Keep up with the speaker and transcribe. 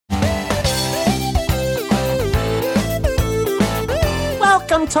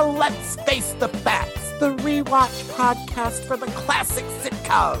Welcome to Let's Face the Facts, the rewatch podcast for the classic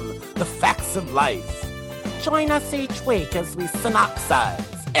sitcom, The Facts of Life. Join us each week as we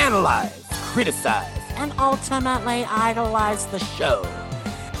synopsize, analyze, criticize, and ultimately idolize the show.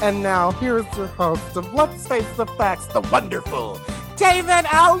 And now, here's your host of Let's Face the Facts, the wonderful David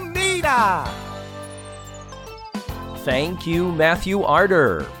Almeida! Thank you, Matthew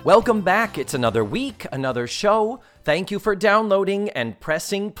Arder. Welcome back. It's another week, another show. Thank you for downloading and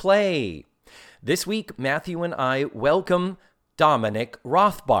pressing play. This week, Matthew and I welcome Dominic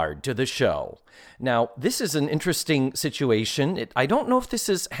Rothbard to the show. Now, this is an interesting situation. I don't know if this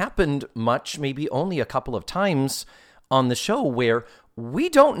has happened much, maybe only a couple of times on the show, where we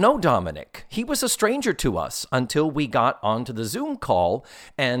don't know Dominic. He was a stranger to us until we got onto the Zoom call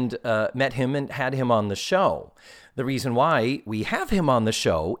and met him and had him on the show. The reason why we have him on the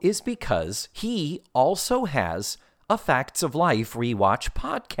show is because he also has a Facts of Life rewatch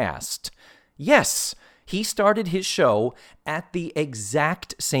podcast. Yes, he started his show at the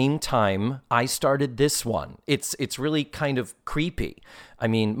exact same time I started this one. It's really kind of creepy. I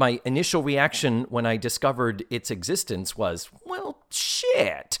mean, my initial reaction when I discovered its existence was, well,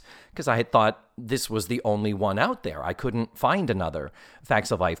 shit, because I had thought this was the only one out there. I couldn't find another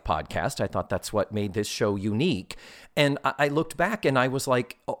Facts of Life podcast. I thought that's what made this show unique. And I looked back and I was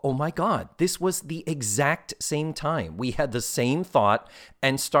like, oh my God, this was the exact same time. We had the same thought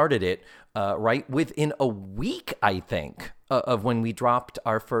and started it right within a week, I think, of when we dropped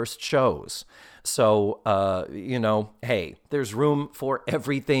our first shows. So, hey, there's room for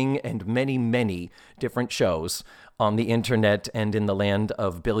everything and many, many different shows on the internet and in the land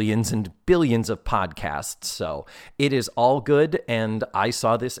of billions and billions of podcasts. So it is all good, and I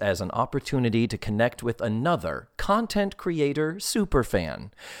saw this as an opportunity to connect with another content creator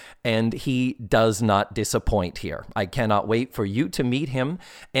superfan. And he does not disappoint here. I cannot wait for you to meet him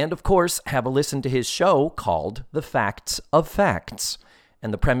and, of course, have a listen to his show called The Facts of Facts.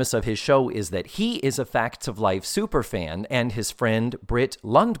 And the premise of his show is that he is a Facts of Life superfan, and his friend Britt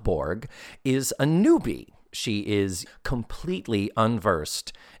Lundborg is a newbie. She is completely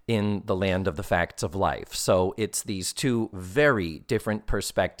unversed in the land of the Facts of Life. So it's these two very different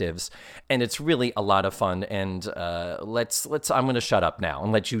perspectives, and it's really a lot of fun. And I'm going to shut up now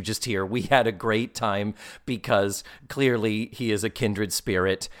and let you just hear. We had a great time because clearly he is a kindred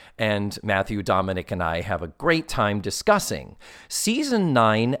spirit, and Matthew, Dominic, and I have a great time discussing Season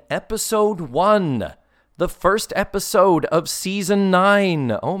 9, Episode 1, the first episode of Season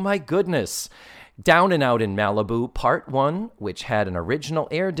 9. Oh my goodness. Down and Out in Malibu, Part 1, which had an original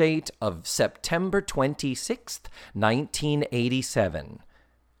air date of September 26th, 1987.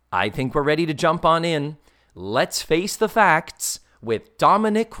 I think we're ready to jump on in. Let's face the facts with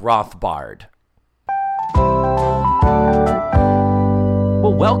Dominic Rothbard.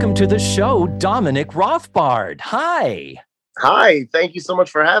 Well, welcome to the show, Dominic Rothbard. Hi. Hi, thank you so much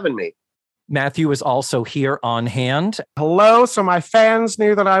for having me. Matthew is also here on hand. Hello, so my fans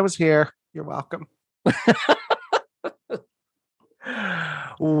knew that I was here. You're welcome.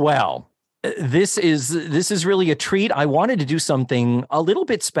 Well, this is really a treat. I wanted to do something a little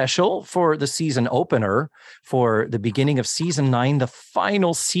bit special for the season opener, for the beginning of Season 9, the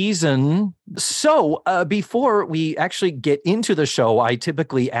final season. So before we actually get into the show, I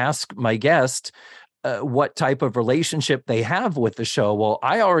typically ask my guest what type of relationship they have with the show. Well,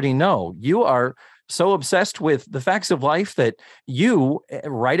 I already know you are so obsessed with the Facts of Life that you,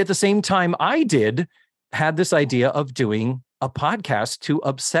 right at the same time I did, had this idea of doing a podcast to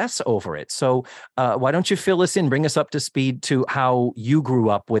obsess over it. So why don't you fill us in, bring us up to speed to how you grew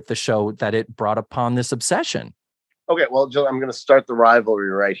up with the show that it brought upon this obsession? Okay, well, Jill, I'm going to start the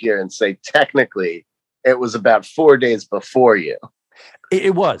rivalry right here and say technically it was about 4 days before you.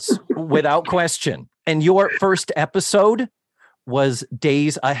 It was, without question. And your first episode was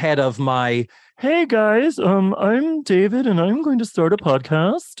days ahead of my, hey guys, I'm David and I'm going to start a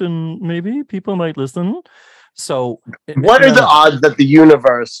podcast and maybe people might listen. So what are the odds that the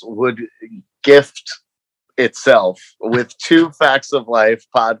universe would gift itself with 2 Facts of Life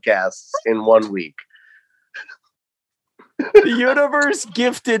podcasts in 1 week? The universe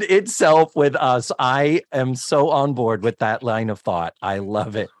gifted itself with us. I am so on board with that line of thought. I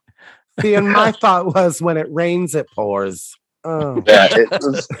love it. See, and my thought was, when it rains, it pours. Oh. Yeah, it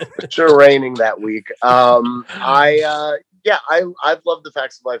was sure raining that week. I've loved the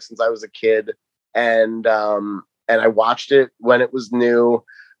Facts of Life since I was a kid, and I watched it when it was new,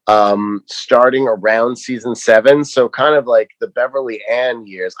 starting around season 7. So kind of like the Beverly Ann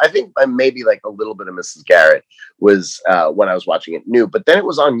years. I think maybe like a little bit of Mrs. Garrett was when I was watching it new, but then it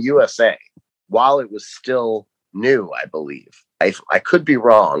was on USA while it was still new, I believe. I could be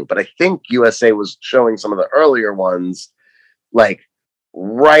wrong, but I think USA was showing some of the earlier ones, like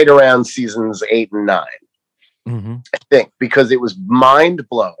right around seasons 8 and 9. Mm-hmm. I think, because it was mind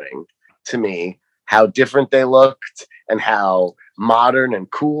blowing to me how different they looked and how modern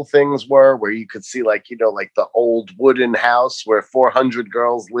and cool things were, where you could see like the old wooden house where 400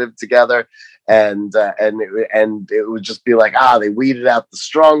 girls lived together, and it would just be like, they weeded out the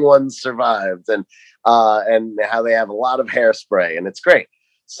strong ones survived, and how they have a lot of hairspray, and it's great.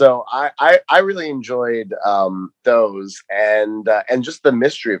 So I really enjoyed those, and just the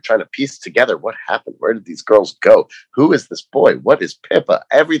mystery of trying to piece together what happened. Where did these girls go? Who is this boy? What is Pippa?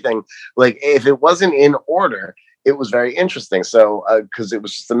 Everything. Like, if it wasn't in order, it was very interesting. So because it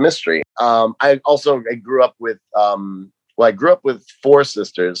was just a mystery. I grew up with I grew up with 4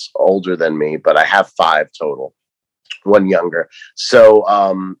 sisters older than me, but I have 5 total, 1 younger. So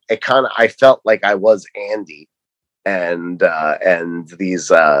I felt like I was Andy. And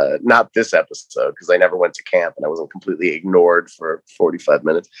these not this episode, because I never went to camp and I wasn't completely ignored for 45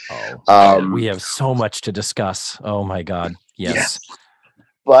 minutes. We have so much to discuss. Oh my God. Yes.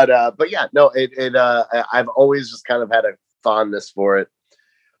 But yeah, no, I've always just kind of had a fondness for it.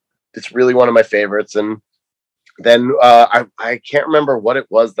 It's really one of my favorites. And then I can't remember what it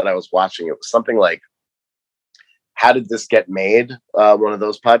was that I was watching. It was something like How Did This Get Made? One of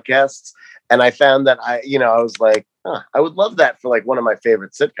those podcasts. And I found that I was like, I would love that for like one of my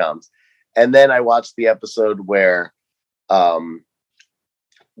favorite sitcoms. And then I watched the episode where Blair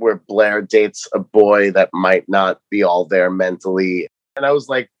dates a boy that might not be all there mentally. And I was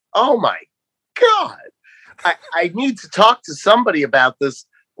like, oh my God, I need to talk to somebody about this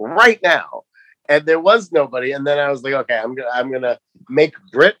right now. And there was nobody. And then I was like, okay, I'm gonna make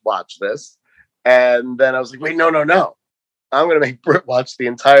Britt watch this. And then I was like, wait, no. I'm going to make Britt watch the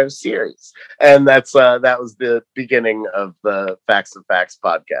entire series. And that was the beginning of the Facts of Facts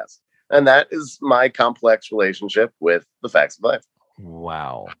podcast. And that is my complex relationship with the Facts of Life.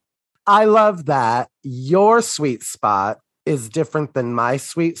 Wow. I love that your sweet spot is different than my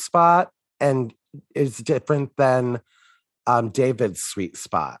sweet spot, and is different than David's sweet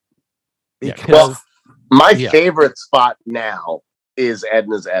spot. Because my favorite spot now is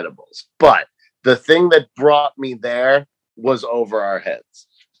Edna's Edibles. But the thing that brought me there was Over Our Heads,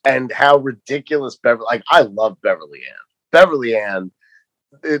 and how ridiculous I love Beverly Ann. Beverly Ann,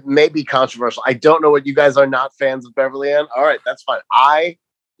 it may be controversial. I don't know what you guys are not fans of Beverly Ann. All right, that's fine. I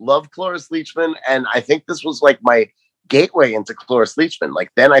love Cloris Leachman, and I think this was like my gateway into Cloris Leachman.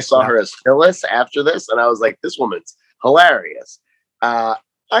 Like, then I saw her as Phyllis after this, and I was like, this woman's hilarious. I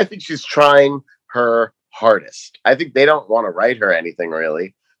think she's trying her hardest. I think they don't want to write her anything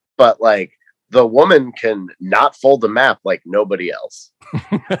really, but like, the woman can not fold a map like nobody else.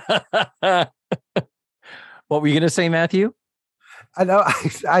 What were you going to say, Matthew? I know.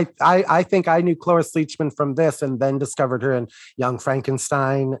 I think I knew Cloris Leachman from this, and then discovered her in Young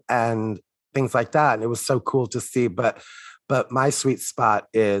Frankenstein and things like that. And it was so cool to see. But my sweet spot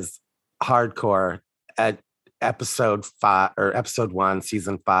is Hardcore at episode 5 or episode 1,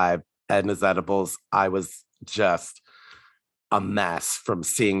 season 5, Edna's Edibles. I was just a mess from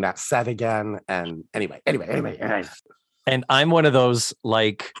seeing that set again. And anyway. And I'm one of those,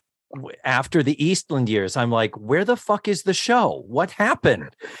 like, after the Eastland years, I'm like, where the fuck is the show? What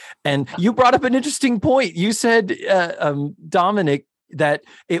happened? And you brought up an interesting point. You said, Dominic, that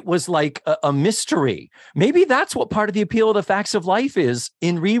it was like a mystery. Maybe that's what part of the appeal of the Facts of Life is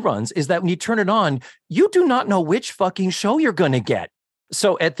in reruns, is that when you turn it on, you do not know which fucking show you're going to get.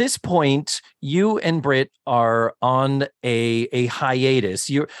 So at this point, you and Britt are on a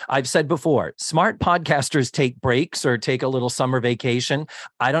hiatus. I've said before, smart podcasters take breaks or take a little summer vacation.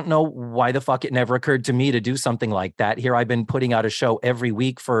 I don't know why the fuck it never occurred to me to do something like that. Here I've been putting out a show every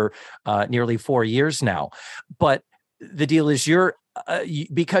week for nearly 4 years now. But the deal is,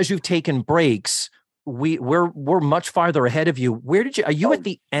 because you've taken breaks, we're much farther ahead of you. Are you at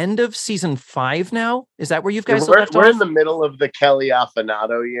the end of season 5 now? Is that where you guys left off? We're in the middle of the Kelly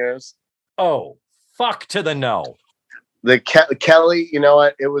Affinado years. Oh, fuck to the no. The Kelly, you know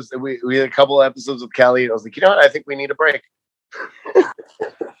what? We had a couple of episodes with Kelly, and I was like, you know what? I think we need a break.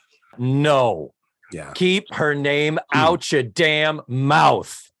 No. Yeah. Keep her name out your damn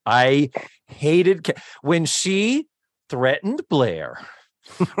mouth. I hated when she threatened Blair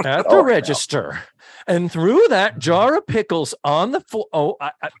at the register. And threw that jar of pickles on the floor. Oh,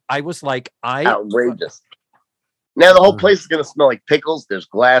 I was like, outrageous. Now the whole place is going to smell like pickles. There's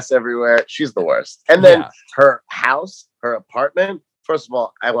glass everywhere. She's the worst. And then her house, her apartment. First of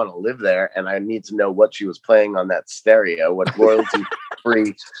all, I want to live there, and I need to know what she was playing on that stereo, what royalty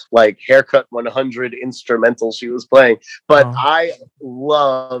free, like Haircut 100 instrumental she was playing. But I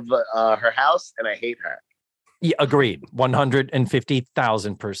love her house and I hate her. Yeah, agreed.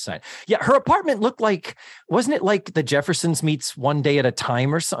 150,000%. Yeah, her apartment looked like, wasn't it like the Jeffersons meets One Day at a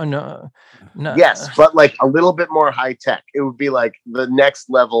Time or something? No. Yes, but like a little bit more high tech. It would be like the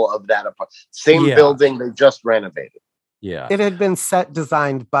next level of that apartment. Same building, they just renovated. Yeah. It had been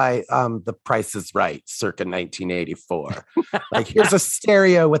designed by The Price is Right, circa 1984. Like, here's a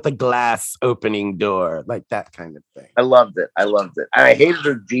stereo with a glass opening door, like that kind of thing. I loved it. And I hated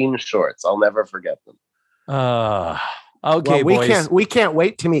her jean shorts. I'll never forget them. Okay, well, boys. We can't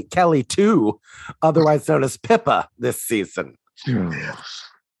wait to meet Kelly 2, otherwise known as Pippa, this season.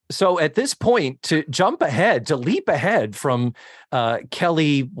 So at this point, to leap ahead from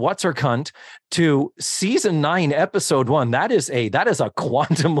Kelly what's her cunt to season 9, episode 1, that is a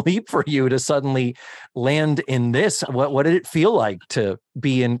quantum leap for you to suddenly land in this. What did it feel like to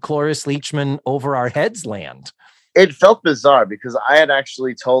be in Cloris Leachman Over Our Heads land? It felt bizarre because I had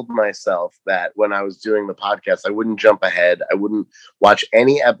actually told myself that when I was doing the podcast, I wouldn't jump ahead. I wouldn't watch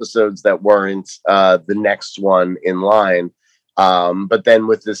any episodes that weren't the next one in line. But then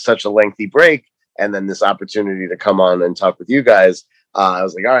with such a lengthy break and then this opportunity to come on and talk with you guys, I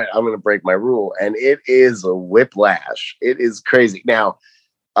was like, all right, I'm going to break my rule. And it is a whiplash. It is crazy. Now,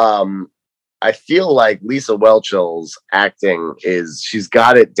 I feel like Lisa Whelchell's acting she's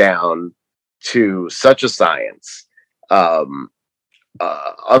got it down to such a science. Unlike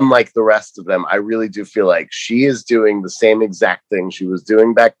the rest of them, I really do feel like she is doing the same exact thing she was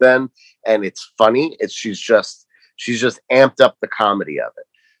doing back then. And it's funny. She's just amped up the comedy of it.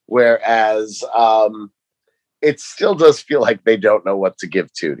 Whereas it still does feel like they don't know what to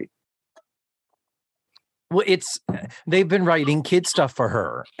give Tootie. Well, they've been writing kid stuff for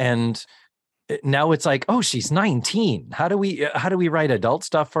her, and now it's like, oh, she's 19. How do we write adult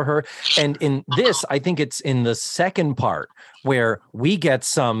stuff for her? And in this, I think it's in the second part where we get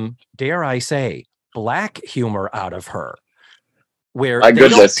some, dare I say, black humor out of her. Where they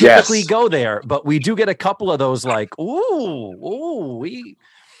don't typically go there, but we do get a couple of those like, we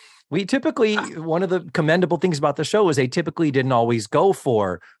typically, one of the commendable things about the show is they typically didn't always go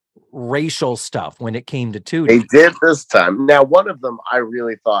for racial stuff when it came to Tootie. They did this time. Now, one of them I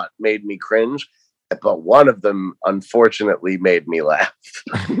really thought made me cringe, but one of them unfortunately made me laugh.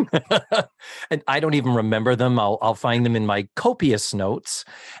 And I don't even remember them. I'll find them in my copious notes.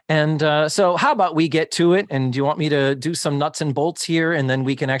 And so how about we get to it? And do you want me to do some nuts and bolts here? And then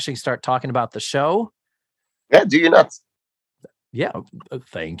we can actually start talking about the show? Yeah, do your nuts. Yeah,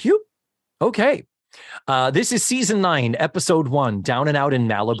 thank you. Okay. This is season 9, episode 1, Down and Out in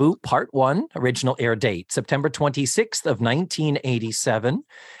Malibu, part 1, original air date, September 26th of 1987.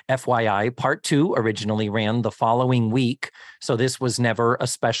 FYI, part 2 originally ran the following week. So this was never a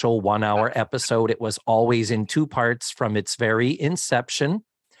special 1-hour episode. It was always in 2 parts from its very inception.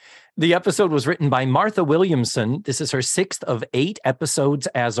 The episode was written by Martha Williamson. This is her 6th of 8 episodes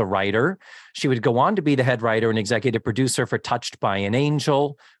as a writer. She would go on to be the head writer and executive producer for Touched by an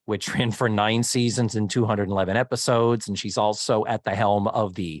Angel, which ran for 9 seasons and 211 episodes. And she's also at the helm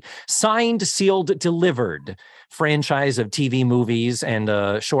of the Signed, Sealed, Delivered franchise of TV movies and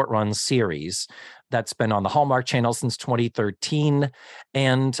a short-run series that's been on the Hallmark Channel since 2013.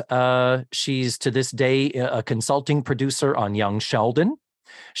 And she's, to this day, a consulting producer on Young Sheldon.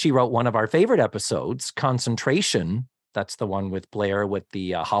 She wrote one of our favorite episodes, Concentration. That's the one with Blair with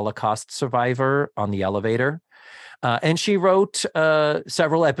the Holocaust survivor on the elevator. And she wrote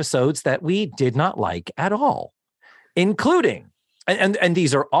several episodes that we did not like at all, including, and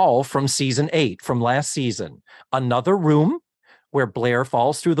these are all from season 8, from last season, Another Room, where Blair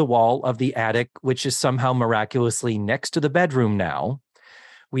falls through the wall of the attic, which is somehow miraculously next to the bedroom now.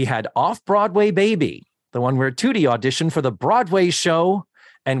 We had Off-Broadway Baby, the one where Tootie auditioned for the Broadway show.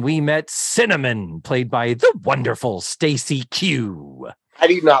 And we met Cinnamon, played by the wonderful Stacey Q. I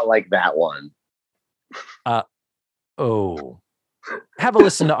do not like that one. Have a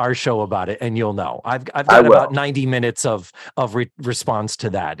listen to our show about it, and you'll know. I've got about 90 minutes of response to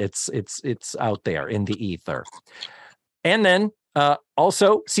that. It's out there in the ether. And then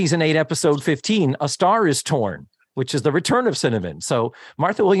also season 8, episode 15, A Star is Torn, which is the return of Cinnamon. So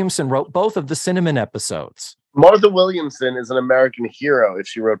Martha Williamson wrote both of the Cinnamon episodes. Martha Williamson is an American hero if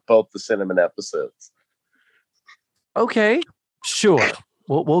she wrote both the Cinnamon episodes. Okay, sure.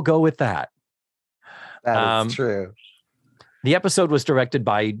 We'll go with that. That is true. The episode was directed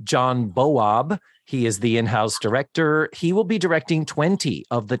by John Boab. He is the in-house director. He will be directing 20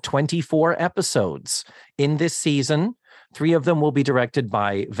 of the 24 episodes in this season. 3 of them will be directed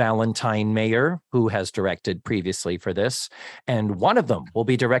by Valentine Mayer, who has directed previously for this. And 1 of them will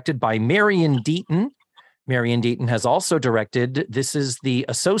be directed by Marion Deaton. Marion Deaton has also directed. This is the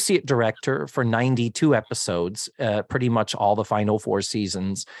associate director for 92 episodes, pretty much all the final 4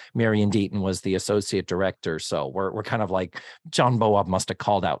 seasons. Marion Deaton was the associate director. So we're kind of like, John Boab must have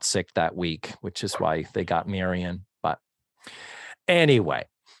called out sick that week, which is why they got Marion. But anyway,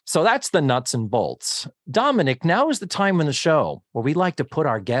 so that's the nuts and bolts. Dominic, now is the time in the show where we like to put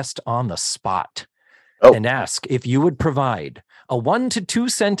our guest on the spot and ask if you would provide a 1 to 2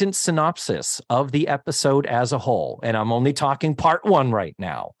 sentence synopsis of the episode as a whole. And I'm only talking part 1 right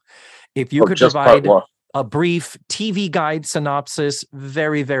now. If you could provide a brief TV guide synopsis,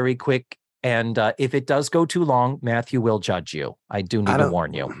 very, very quick. And if it does go too long, Matthew will judge you. I do need to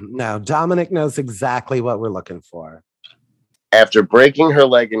warn you. No, Dominic knows exactly what we're looking for. After breaking her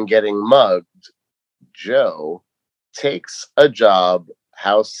leg and getting mugged, Jo takes a job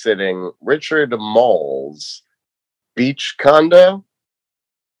house sitting Richard Mole's beach condo,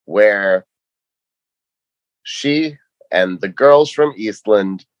 where she and the girls from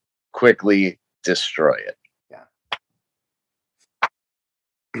Eastland quickly destroy it.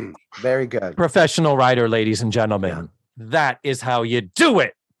 Yeah. Very good. Professional writer, ladies and gentlemen. Yeah. That is how you do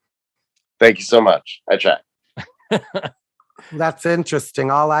it. Thank you so much. I tried. That's interesting.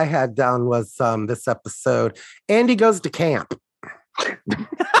 All I had down was this episode. Andy goes to camp.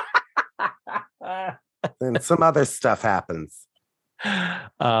 And some other stuff happens.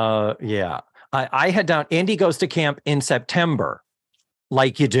 Yeah. I had down Andy goes to camp in September,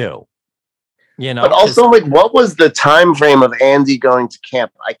 like you do. You know, but also, like, what was the time frame of Andy going to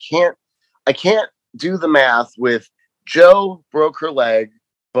camp? I can't do the math with Jo broke her leg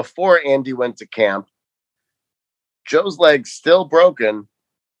before Andy went to camp. Jo's leg's still broken,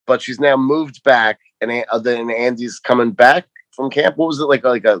 but she's now moved back, and then Andy's coming back from camp. What was it,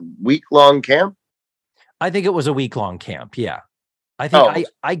 like a week-long camp? I think it was a week-long camp, yeah. I think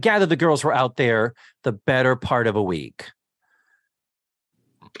I gather the girls were out there the better part of a week.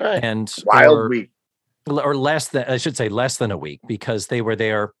 Right. And wild week. Or less than, I should say less than a week, because they were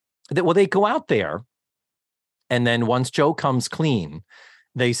there. Well, they go out there, and then once Jo comes clean,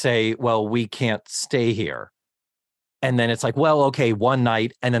 they say, well, we can't stay here. And then it's like, well, okay, one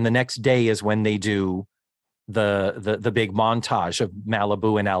night, and then the next day is when they do the big montage of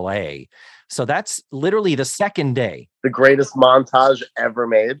Malibu and LA. So that's literally the second day. The greatest montage ever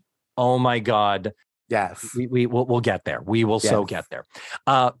made. Oh my God. Yes. We'll get there. We will so get there.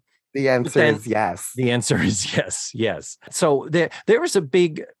 The answer is yes. The answer is yes. Yes. So there was a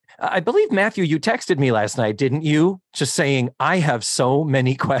big, I believe, Matthew, you texted me last night, didn't you? Just saying, I have so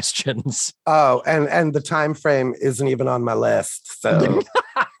many questions. Oh, and the time frame isn't even on my list. So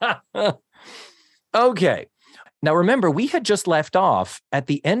okay. Now, remember, we had just left off at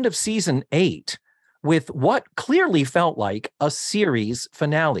the end of season 8 with what clearly felt like a series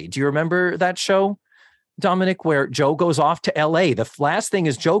finale. Do you remember that show, Dominic, where Jo goes off to LA? The last thing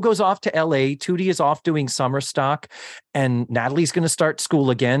is Jo goes off to LA. Tootie is off doing summer stock, and Natalie's going to start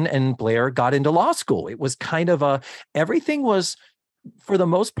school again, and Blair got into law school. It was kind of everything was, for the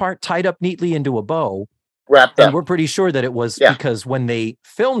most part, tied up neatly into a bow. Wrapped up. And we're pretty sure that it was because when they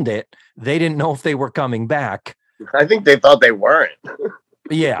filmed it, they didn't know if they were coming back. I think they thought they weren't.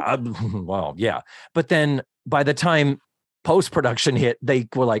 Yeah. Well, yeah. But then by the time post-production hit, they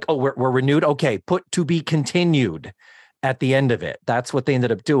were like, oh, we're renewed. Okay, put to be continued at the end of it. That's what they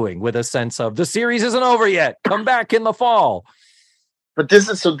ended up doing, with a sense of the series isn't over yet. Come back in the fall. But this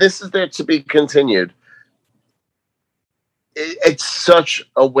is there to be continued. It's such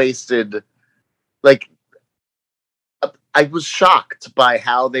a wasted, like, I was shocked by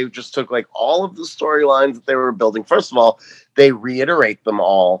how they just took like all of the storylines that they were building. First of all, they reiterate them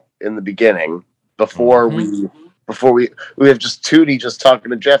all in the beginning before we have just Tootie just talking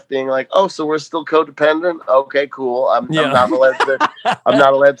to Jeff, being like, "Oh, so we're still codependent? Okay, cool. I'm not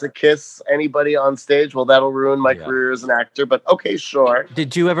allowed to kiss anybody on stage. Well, that'll ruin my career as an actor. But okay, sure."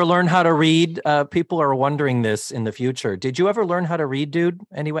 Did you ever learn how to read? People are wondering this in the future. Did you ever learn how to read, dude?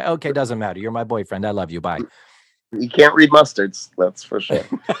 Anyway, okay, doesn't matter. You're my boyfriend. I love you. Bye. You can't read mustards, that's for sure.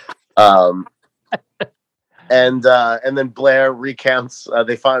 And then Blair recounts.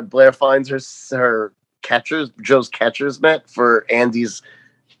 Blair finds her Jo's catcher's mitt for Andy's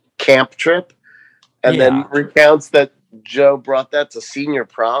camp trip, and then recounts that Jo brought that to senior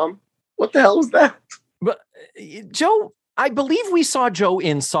prom. What the hell is that? But Jo, I believe we saw Jo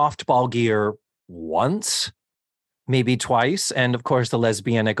in softball gear once. Maybe twice, and of course the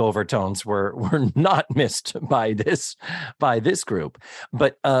lesbianic overtones were not missed by this group.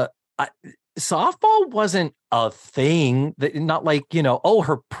 But softball wasn't a thing. That not like, oh,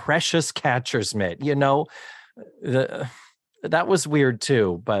 her precious catcher's mitt, that was weird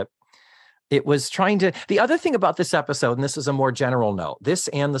too, but it was trying to. The other thing about this episode, and this is a more general note, this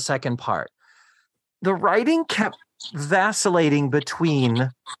and the second part, the writing kept vacillating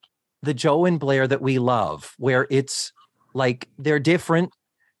between the Joe and Blair that we love, where it's like they're different,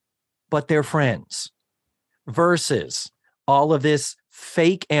 but they're friends, versus all of this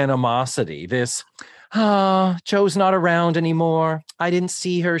fake animosity, this, Joe's not around anymore. I didn't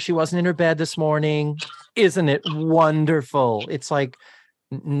see her. She wasn't in her bed this morning. Isn't it wonderful? It's like,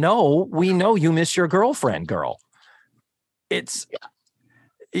 no, we know you miss your girlfriend, girl. It's,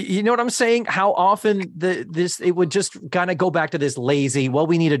 you know what I'm saying? How often it would just kind of go back to this lazy, well,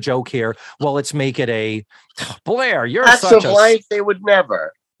 we need a joke here. Well, let's make it a, Blair, you're Facts such of life, they would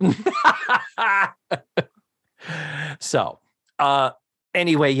never. So,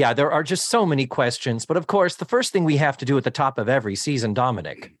 anyway, yeah, there are just so many questions. But of course, the first thing we have to do at the top of every season,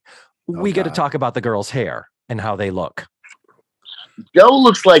 Dominic, we got to talk about the girls' hair and how they look. Joe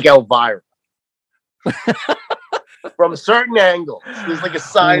looks like Elvira. From certain angles. There's like a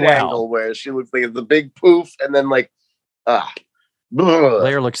side angle where she looks like the big poof and then like,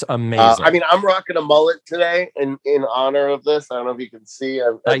 Blair looks amazing. I mean, I'm rocking a mullet today in honor of this. I don't know if you can see.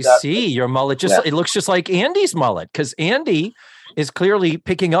 I see your mullet. It looks just like Andy's mullet, because Andy is clearly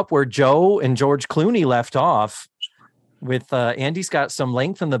picking up where Joe and George Clooney left off. With Andy's got some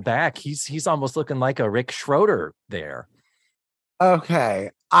length in the back. He's almost looking like a Rick Schroeder there. Okay,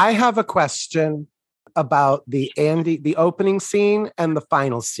 I have a question about the opening scene and the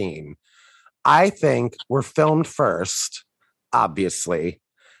final scene. I think were filmed first, obviously,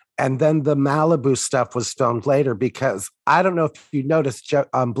 and then the Malibu stuff was filmed later, because I don't know if you noticed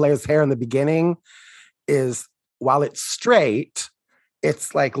Blair's hair in the beginning is, while it's straight,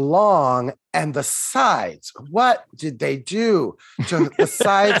 it's like long, and the sides, what did they do to the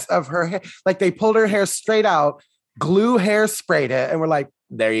sides of her hair? Like they pulled her hair straight out, glue hairsprayed it, and we're like,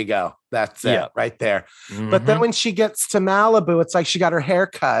 there you go. That's it right there. Mm-hmm. But then when she gets to Malibu, it's like she got her hair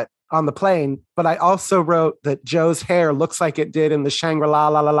cut on the plane. But I also wrote that Joe's hair looks like it did in the Shangri-La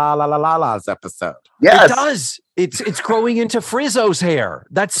La La La La La La La's episode. Yes. It does. It's growing into Frizzo's hair.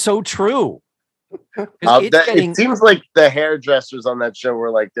 That's so true. It seems like the hairdressers on that show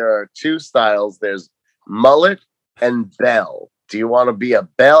were like, there are two styles. There's mullet and bell. Do you want to be a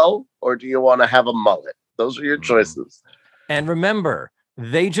bell or do you want to have a mullet? Those are your choices. And remember,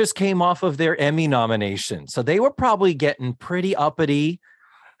 they just came off of their Emmy nomination. So they were probably getting pretty uppity.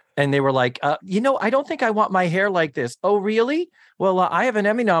 And they were like, I don't think I want my hair like this. Oh, really? Well, I have an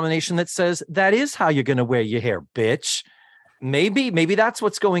Emmy nomination that says that is how you're going to wear your hair, bitch. Maybe that's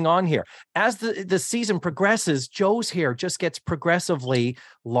what's going on here. As the season progresses, Joe's hair just gets progressively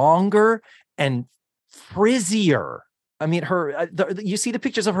longer and frizzier. I mean, you see the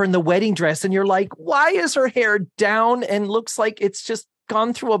pictures of her in the wedding dress and you're like, why is her hair down and looks like it's just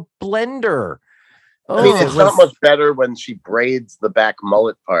gone through a blender? I mean, it's not much better when she braids the back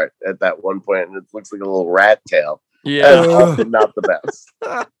mullet part at that one point and it looks like a little rat tail. Yeah. Often not the best.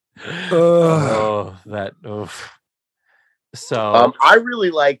 So I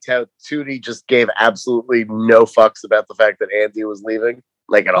really liked how Tootie just gave absolutely no fucks about the fact that Andy was leaving,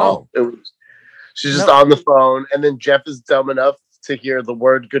 like at all. She's just on the phone, and then Jeff is dumb enough to hear the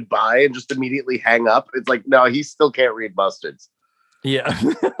word goodbye and just immediately hang up. It's like, no, he still can't read mustards. Yeah.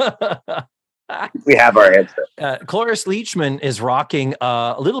 We have our answer. Cloris Leachman is rocking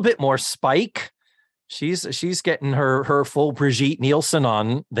a little bit more spike. She's getting her full Brigitte Nielsen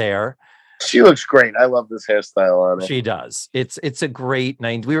on there. She looks great. I love this hairstyle on her. She does. It's a great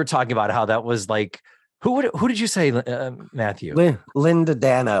name. We were talking about how that was like, who did you say, Matthew? Linda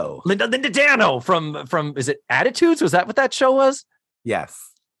Dano. Linda Dano from is it Attitudes? Was that what that show was? Yes.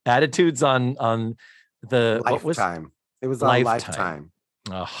 Attitudes on the Lifetime. It was on Lifetime.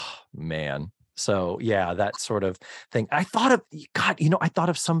 Oh man. So yeah, that sort of thing. I thought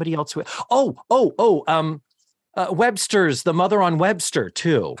of somebody else who Webster's, the mother on Webster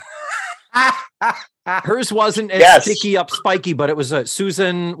too. Hers wasn't as sticky up spiky, but it was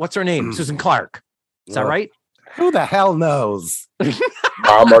Susan, what's her name? Susan Clark. Is that right? Who the hell knows?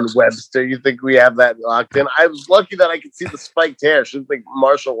 Mom on Webster. You think we have that locked in? I was lucky that I could see the spiked hair. She looked like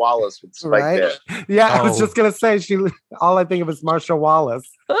Marsha Wallace with spiked hair. Yeah, I was just gonna say all I think of is Marsha Wallace.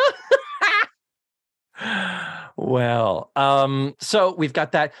 Well, so we've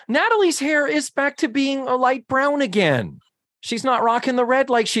got that. Natalie's hair is back to being a light brown again. She's not rocking the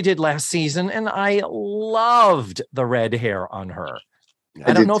red like she did last season, and I loved the red hair on her.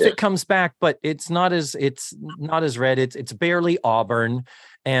 I don't know if it comes back, but it's not as red. It's barely auburn,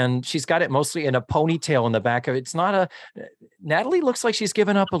 and she's got it mostly in a ponytail in the back of it. It's not a. Natalie looks like she's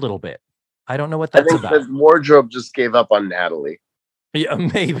given up a little bit. I don't know what that's about. I think the wardrobe just gave up on Natalie. Yeah,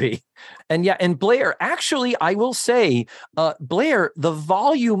 maybe. And Blair, actually, I will say, Blair, the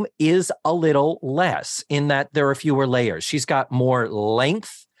volume is a little less in that there are fewer layers. She's got more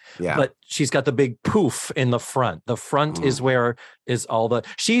length. Yeah. But she's got the big poof in the front. The front is where is all the...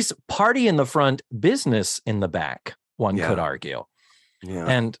 She's party in the front, business in the back, one could argue. Yeah.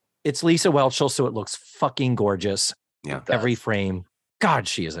 And it's Lisa Whelchel, so it looks fucking gorgeous. Yeah. Every frame. God,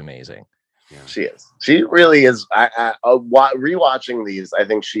 she is amazing. Yeah. She is. She really is. Rewatching these, I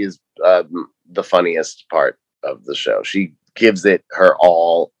think she is the funniest part of the show. She gives it her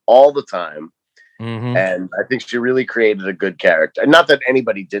all the time. Mm-hmm. And I think she really created a good character. Not that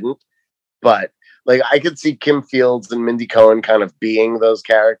anybody didn't, but like I could see Kim Fields and Mindy Cohn kind of being those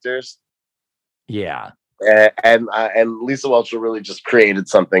characters. Yeah. And Lisa Whelchel really just created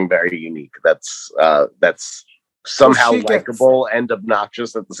something very unique. That's somehow likable and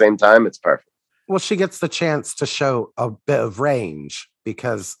obnoxious at the same time. It's perfect. Well, she gets the chance to show a bit of range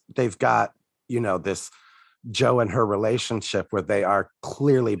because they've got, this Joe and her relationship where they are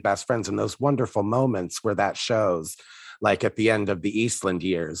clearly best friends, and those wonderful moments where that shows, like at the end of the Eastland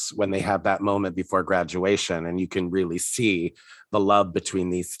years when they have that moment before graduation and you can really see the love between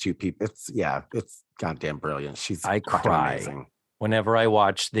these two people. It's goddamn brilliant. I cry amazing. Whenever I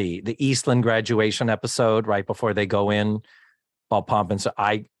watch the Eastland graduation episode right before they go in, Bob Pomp, so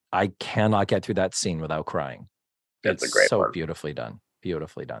I cannot get through that scene without crying. It's a great one. Beautifully done.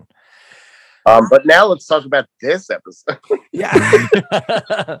 Beautifully done. But now let's talk about this episode.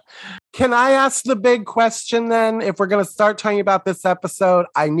 Yeah. Can I ask the big question then? If we're going to start talking about this episode,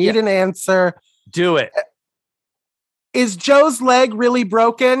 I need an answer. Do it. Is Joe's leg really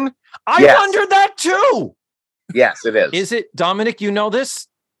broken? I wondered that too. Yes, it is. Is it? Dominic, you know this?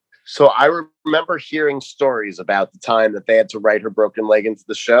 So I remember hearing stories about the time that they had to write her broken leg into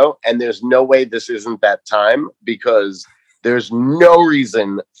the show. And there's no way this isn't that time because there's no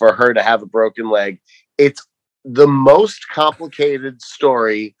reason for her to have a broken leg. It's the most complicated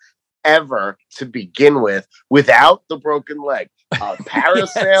story ever to begin with without the broken leg. A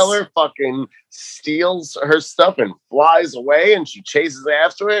parasailer fucking steals her stuff and flies away, and she chases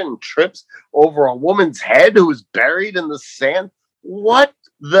after it and trips over a woman's head who is buried in the sand. What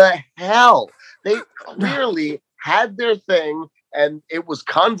the hell? They clearly had their thing, and it was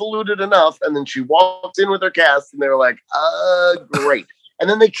convoluted enough, and then she walked in with her cast, and they were like, great. And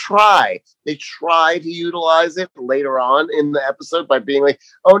then they try to utilize it later on in the episode by being like,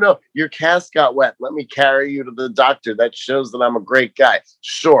 oh no, your cast got wet. Let me carry you to the doctor. That shows that I'm a great guy.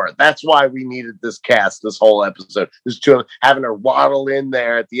 Sure. That's why we needed this cast, this whole episode. There's two of them having her waddle in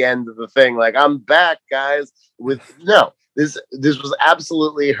there at the end of the thing. Like, I'm back, guys. This was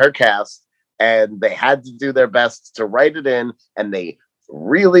absolutely her cast. And they had to do their best to write it in. And they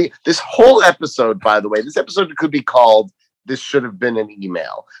really, this whole episode, by the way, this episode could be called This Should Have Been an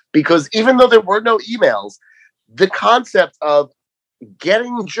Email. Because even though there were no emails, the concept of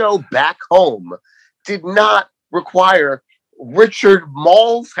getting Joe back home did not require Richard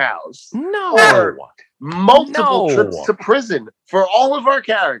Mall's house. No. Or multiple trips to prison for all of our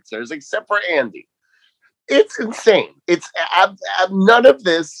characters except for Andy. It's insane. It's none of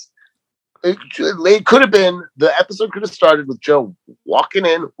this. It could have been, the episode could have started with Joe walking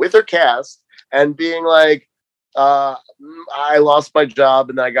in with her cast and being like, I lost my job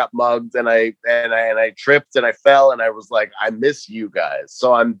and I got mugged and I tripped and I fell and I was like, I miss you guys.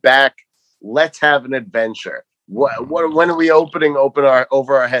 So I'm back. Let's have an adventure. When are we opening over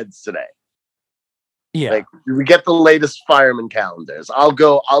our heads today? Yeah. Like, we get the latest fireman calendars. I'll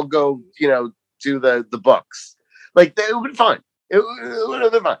go, do the books. Like, it would be fine. It would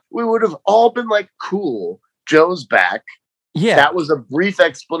have been fine. We would have all been like, cool, Joe's back. Yeah. That was a brief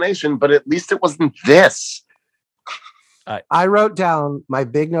explanation, but at least it wasn't this. I wrote down, my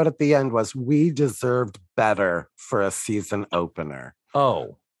big note at the end was, we deserved better for a season opener.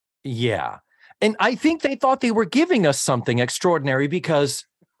 Oh, yeah. And I think they thought they were giving us something extraordinary because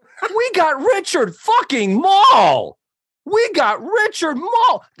we got Richard fucking Mall. We got Richard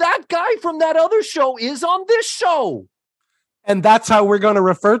Mall. That guy from that other show is on this show. And that's how we're going to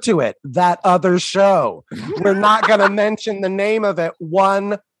refer to it. That other show. We're not going to mention the name of it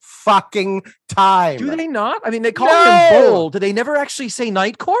one fucking time. Do they not? I mean, they call him Bull. Do they never actually say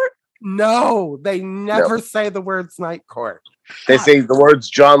Night Court? No, they never say the words Night Court. They say the words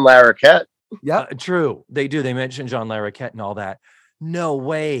John Larroquette. Yeah, true. They do. They mention John Larroquette and all that. No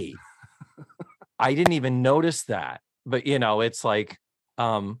way. I didn't even notice that. But, it's like,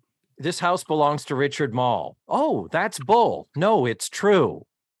 This house belongs to Richard Mall. Oh, that's bull. No, it's true.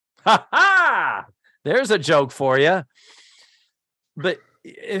 Ha ha! There's a joke for you. But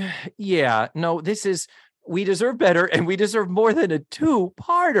yeah, no, we deserve better, and we deserve more than a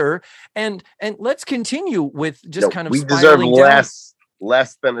two-parter. And let's continue with just kind of we deserve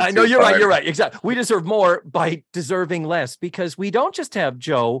less than a I know you're right. Exactly. We deserve more by deserving less, because we don't just have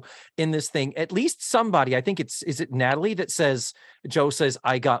Joe in this thing. At least somebody, I think is it Natalie that says, Joe says,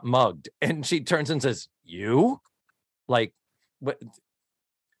 I got mugged. And she turns and says, you? Like, what?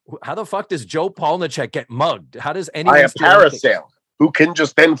 How the fuck does Joe Polnicek get mugged? How does anyone? By a parasail who can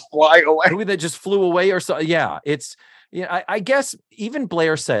just then fly away. Who that just flew away or so? Yeah, it's. Yeah, I guess even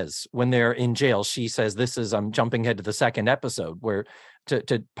Blair says when they're in jail, she says, I'm jumping ahead to the second episode where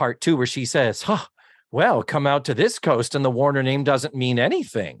to part 2, where she says, well, come out to this coast and the Warner name doesn't mean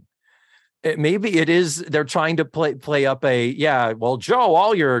anything. Maybe it is. They're trying to play up well, Joe,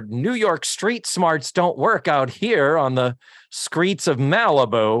 all your New York street smarts don't work out here on the streets of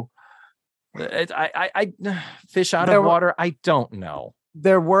Malibu. I fish out of water. I don't know.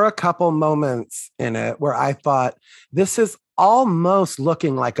 There were a couple moments in it where I thought this is almost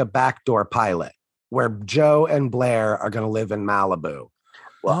looking like a backdoor pilot where Joe and Blair are going to live in Malibu.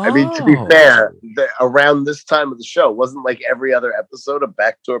 Well, I mean, to be fair, around this time of the show, wasn't like every other episode a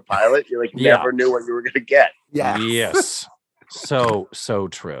backdoor pilot. You never knew what you were going to get. Yeah. Yes. So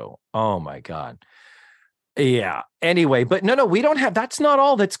true. Oh my God. Yeah. Anyway, but no, we don't have, that's not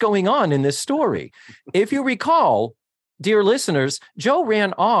all that's going on in this story. If you recall, dear listeners, Joe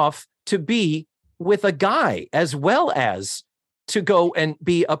ran off to be with a guy as well as to go and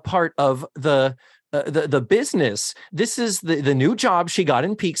be a part of the business. This is the new job she got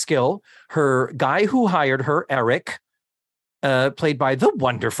in Peekskill. Her guy who hired her, Eric, played by the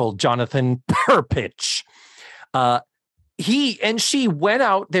wonderful Jonathan Perpich. He and she went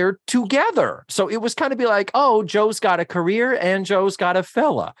out there together. So it was kind of be like, oh, Joe's got a career and Joe's got a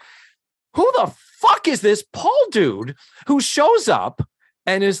fella. Who the fuck is this Paul dude who shows up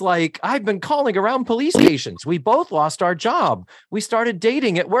and is like, I've been calling around police stations. We both lost our job. We started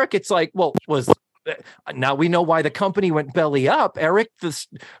dating at work. It's like, well, now we know why the company went belly up. Eric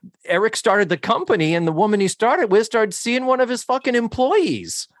started the company, and the woman he started with started seeing one of his fucking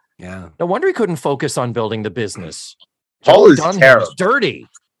employees. Yeah. No wonder he couldn't focus on building the business. Paul is terrible. Dirty.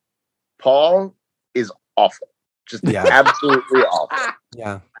 Paul is awful. Just absolutely awful.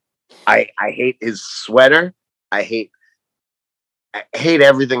 Yeah. I hate his sweater. I hate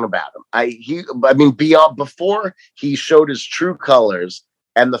everything about him. Beyond before he showed his true colors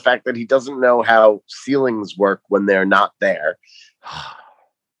and the fact that he doesn't know how ceilings work when they're not there.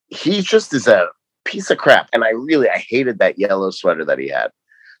 He just is a piece of crap. And I hated that yellow sweater that he had.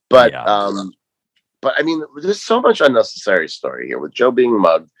 But I mean, there's so much unnecessary story here with Joe being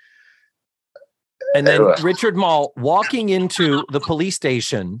mugged. And then Richard Mall walking into the police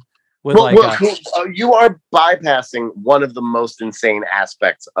station with you are bypassing one of the most insane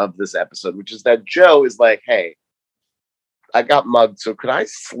aspects of this episode, which is that Joe is like, hey, I got mugged, so could I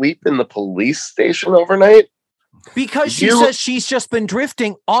sleep in the police station overnight? Because she says she's just been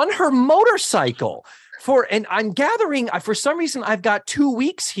drifting on her motorcycle and I'm gathering, for some reason, I've got 2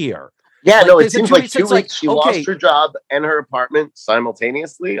 weeks here. Yeah, it seems like 2 weeks. She lost her job and her apartment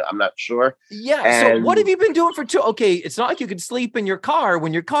simultaneously. I'm not sure. Yeah. So what have you been doing for 2? Okay, it's not like you could sleep in your car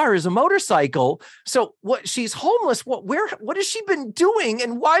when your car is a motorcycle. So what? She's homeless. What has she been doing?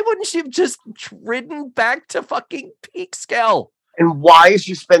 And why wouldn't she have just ridden back to fucking Peekskill? And why is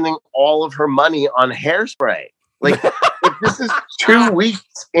she spending all of her money on hairspray? Like, if this is 2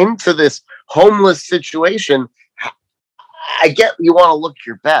 weeks into this homeless situation, I get you want to look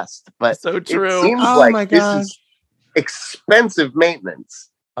your best, but so true. It seems like this is expensive maintenance.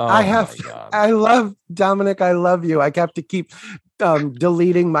 I love Dominic. I love you. I have to keep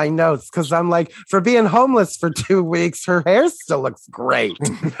deleting my notes because I'm like, for being homeless for 2 weeks, her hair still looks great.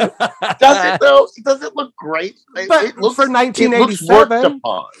 Does it though? Does it look great? But it looks, for 1987,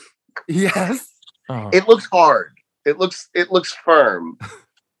 yes. It looks hard. It looks firm.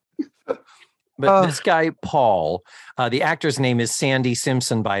 But this guy, Paul, the actor's name is Sandy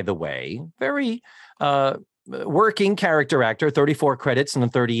Simpson, by the way. Very working character actor, 34 credits in a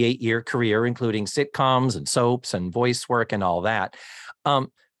 38-year career, including sitcoms and soaps and voice work and all that.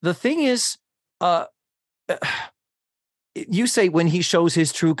 The thing is, you say when he shows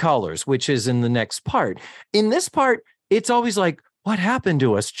his true colors, which is in the next part. In this part, it's always like, what happened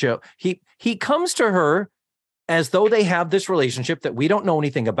to us, Joe? He comes to her as though they have this relationship that we don't know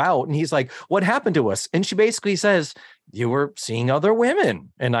anything about. And he's like, what happened to us? And she basically says, you were seeing other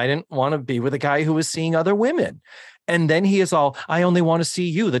women. And I didn't want to be with a guy who was seeing other women. And then he is all, I only want to see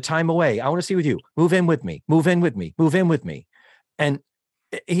you the time away. I want to see with you. Move in with me. Move in with me. Move in with me. And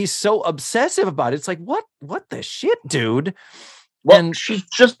he's so obsessive about it. It's like, what the shit, dude? Well, and she's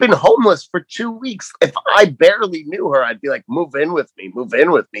just been homeless for 2 weeks. If I barely knew her, I'd be like, move in with me. Move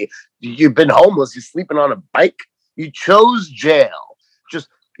in with me. You've been homeless. You're sleeping on a bike. You chose jail. Just,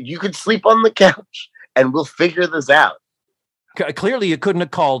 you could sleep on the couch and we'll figure this out. Clearly, you couldn't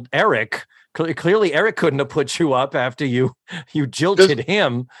have called Eric. Clearly, Eric couldn't have put you up after you jilted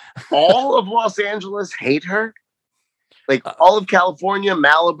him. All of Los Angeles hate her. Like all of California,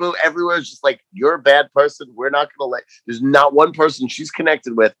 Malibu, everywhere is just like, you're a bad person. We're not going to there's not one person she's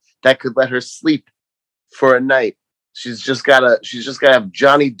connected with that could let her sleep for a night. She's just gotta have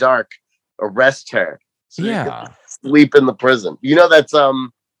Johnny Dark arrest her. So she can sleep in the prison. You know, that's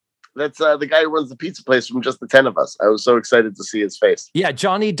the guy who runs the pizza place from Just the 10 of Us. I was so excited to see his face. Yeah.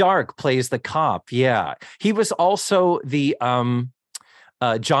 Johnny Dark plays the cop. Yeah. He was also the,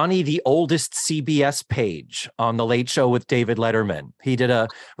 Johnny, the oldest CBS page on The Late Show with David Letterman. He did a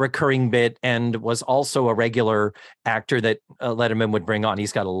recurring bit and was also a regular actor that Letterman would bring on.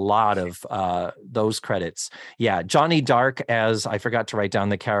 He's got a lot of those credits. Yeah, Johnny Dark, as I forgot to write down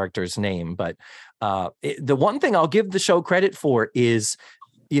the character's name, but the one thing I'll give the show credit for is,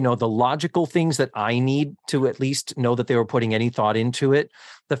 you know, the logical things that I need to at least know that they were putting any thought into it.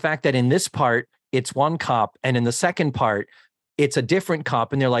 The fact that in this part, it's one cop, and in the second part, it's a different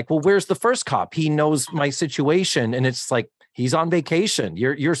cop, and they're like, well, where's the first cop? He knows my situation. And it's like, he's on vacation.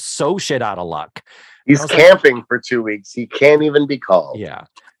 You're so shit out of luck. He's camping for 2 weeks. He can't even be called. Yeah.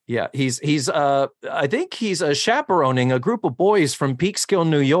 Yeah. He's I think he's chaperoning a group of boys from Peekskill,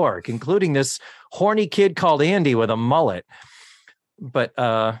 New York, including this horny kid called Andy with a mullet. But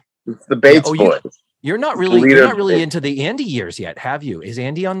it's the Bates boys. You're not really into the Andy years yet, have you? Is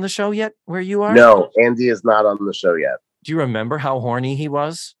Andy on the show yet where you are? No, Andy is not on the show yet. Do you remember how horny he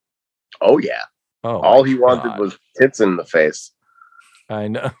was? Oh, yeah. Oh, all he wanted was tits in the face. I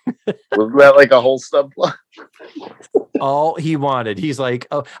know. Wasn't that like a whole subplot? All he wanted. He's like,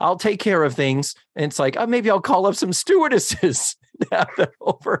 oh, I'll take care of things. And it's like, oh, maybe I'll call up some stewardesses to have them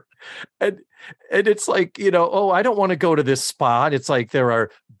over. And it's like, you know, oh, I don't want to go to this spot. It's like there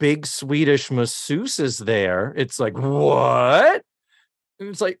are big Swedish masseuses there. It's like, what? And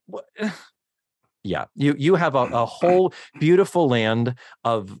it's like, what? Yeah, you have a whole beautiful land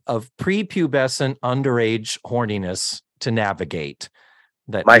of prepubescent underage horniness to navigate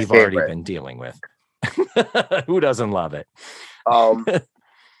that we've already been dealing with. Who doesn't love it?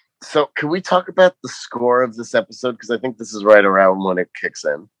 So can we talk about the score of this episode? Because I think this is right around when it kicks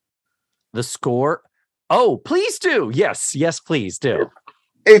in. The score? Oh, please do. Yes, please do.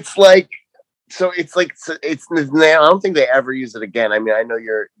 It's like, I don't think they ever use it again. I mean, I know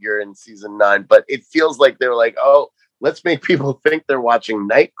you're in season 9, but it feels like they're like, oh, let's make people think they're watching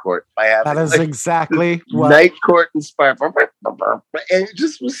Night Court by having that is exactly what Night Court inspired. And it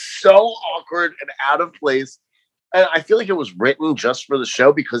just was so awkward and out of place. And I feel like it was written just for the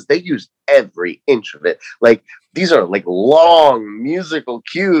show because they used every inch of it. Like, these are like long musical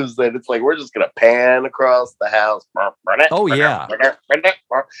cues that it's like, we're just going to pan across the house. Oh, yeah.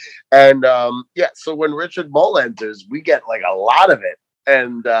 And so when Richard Mole enters, we get like a lot of it.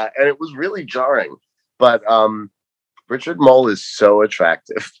 And it was really jarring. But Richard Mole is so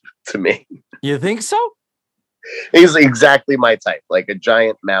attractive to me. You think so? He's exactly my type, like a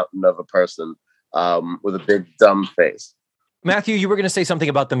giant mountain of a person. With a big dumb face. Matthew, you were going to say something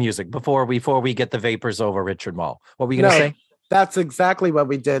about the music before we get the vapors over Richard Mole. What were you going to say? That's exactly what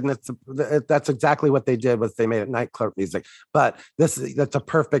we did, and that's exactly what they did. Was they made it Night Court music? But that's a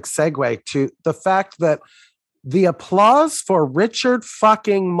perfect segue to the fact that the applause for Richard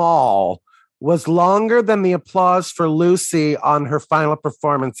fucking Mole was longer than the applause for Lucy on her final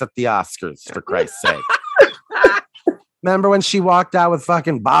performance at the Oscars. For Christ's sake! Remember when she walked out with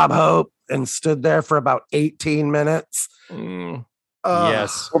fucking Bob Hope and stood there for about 18 minutes?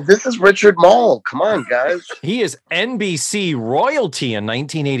 Yes. Well, this is Richard Mole. Come on, guys. He is NBC royalty in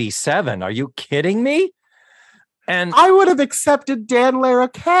 1987. Are you kidding me? And I would have accepted Dan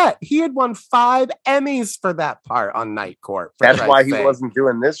Larroquette. He had won 5 Emmys for that part on Night Court. That's why he wasn't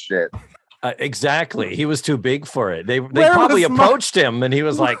doing this shit. Exactly. He was too big for it. They probably approached him and he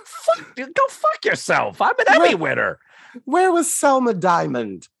was like, go fuck yourself. I'm an Emmy winner. Where was Selma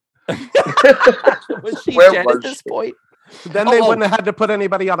Diamond? Was she dead at this point? Then they wouldn't have had to put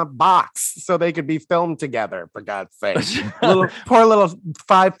anybody on a box so they could be filmed together, for God's sake. Poor little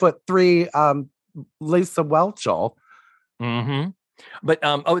 5'3" Lisa Whelchel. Mm-hmm. But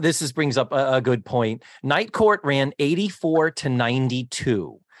this brings up a good point. Night Court ran 84 to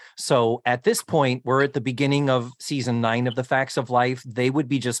 92. So at this point, we're at the beginning of season 9 of The Facts of Life. They would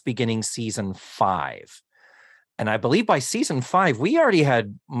be just beginning season 5. And I believe by season 5, we already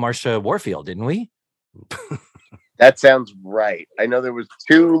had Marsha Warfield, didn't we? That sounds right. I know there was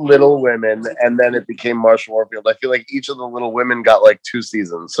 2 Little Women, and then it became Marsha Warfield. I feel like each of the Little Women got like 2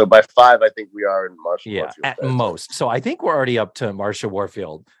 seasons. So by 5, I think we are in Marsha Warfield. At most. So I think we're already up to Marsha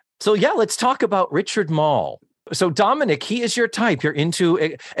Warfield. So yeah, let's talk about Richard Mall. So Dominic, he is your type. You're into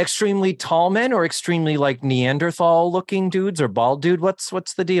extremely tall men or extremely like Neanderthal looking dudes or bald dude? What's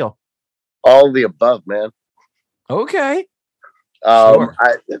the deal? All the above, man. Okay. Sure.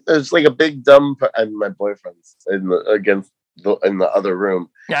 There's like a big dumb, and my boyfriend's in the other room.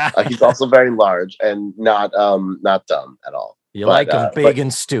 He's also very large and not dumb at all. You like him big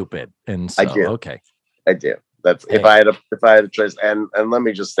and stupid, and so, I do. Okay, I do. That's if I had a choice. And let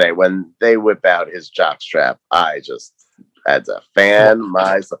me just say, when they whip out his jockstrap, I just had to fan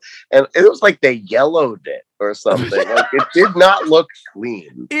myself, and it was like they yellowed it or something. Like, it did not look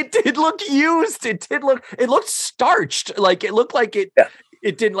clean. It did look used. It looked starched. Like it looked like it. Yeah.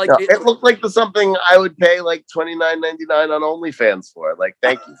 It didn't like. No, it looked like something I would pay like $29.99 on OnlyFans for. Like,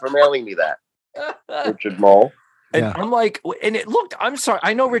 thank you for mailing me that, Richard Mall. And I'm like, and it looked, I'm sorry,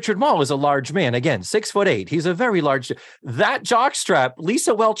 I know Richard Mall is a large man. Again, 6'8". He's a very large. That jockstrap,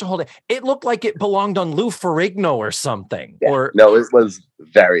 Lisa Welch holding, it looked like it belonged on Lou Ferrigno or something. Yeah. Or no, it was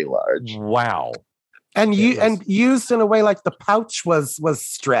very large. Wow. And used in a way like the pouch was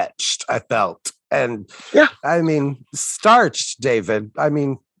stretched, I felt. And yeah, I mean, starched, David. I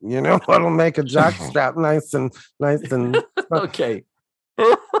mean, you know what'll make a jockstrap nice and okay.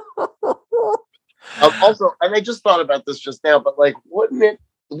 Also, and I just thought about this just now, but like,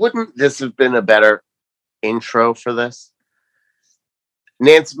 wouldn't this have been a better intro for this?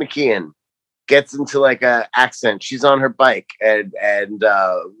 Nancy McKeon gets into like a accent. She's on her bike and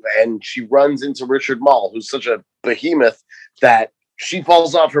she runs into Richard Mall, who's such a behemoth that she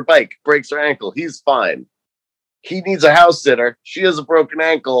falls off her bike, breaks her ankle. He's fine. He needs a house sitter. She has a broken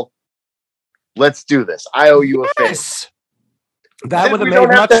ankle. Let's do this. I owe you a favor. That would have made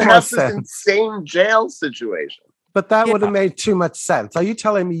much more sense. Insane jail situation. But that would have made too much sense. Are you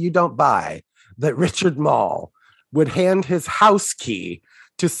telling me you don't buy that Richard Mall would hand his house key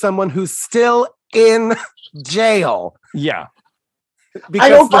to someone who's still in jail? Yeah. I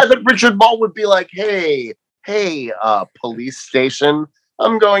don't buy that Richard Mall would be like, hey, police station,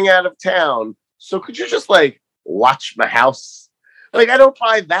 I'm going out of town. So could you just like watch my house? Like, I don't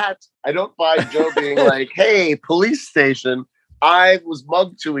buy that. I don't buy Joe being like, hey, police station, I was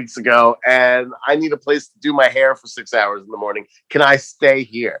mugged 2 weeks ago and I need a place to do my hair for 6 hours in the morning. Can I stay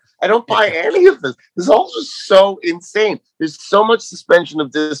here? I don't buy any of this. This is all just so insane. There's so much suspension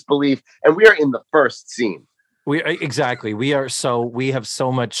of disbelief, and we are in the first scene. We have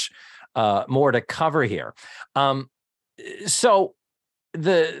so much more to cover here. So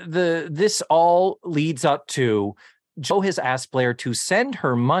this all leads up to Joe has asked Blair to send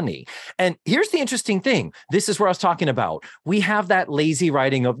her money. And here's the interesting thing. This is where I was talking about. We have that lazy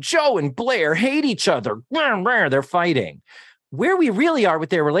writing of Joe and Blair hate each other. They're fighting. Where we really are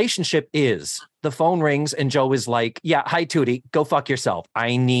with their relationship is the phone rings and Joe is like, yeah, hi, Tootie, go fuck yourself.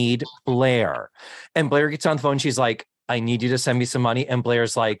 I need Blair. And Blair gets on the phone. She's like, I need you to send me some money. And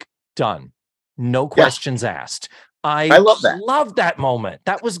Blair's like, done. No questions asked. I love that moment.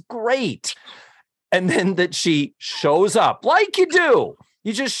 That was great. And then that she shows up like you do.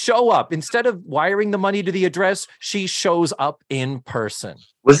 You just show up. Instead of wiring the money to the address, she shows up in person.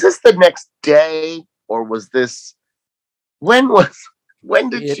 Was this the next day or was this... When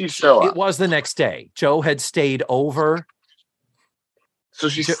did she show up? It was the next day. Joe had stayed over. So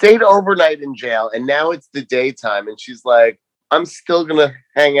she stayed overnight in jail, and now it's the daytime, and she's like, I'm still going to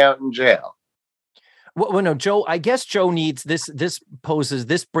hang out in jail. Well, no, Joe, I guess Joe needs this. This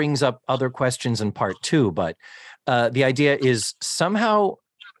brings up other questions in part 2, but the idea is somehow,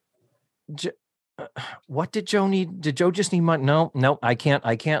 what did Joe need? Did Joe just need money? No, I can't.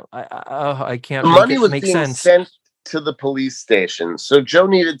 I can't. The money was being sent to the police station, so Joe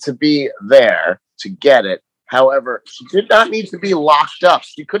needed to be there to get it. However, she did not need to be locked up.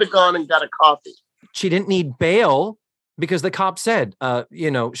 She could have gone and got a coffee. She didn't need bail. Because the cop said,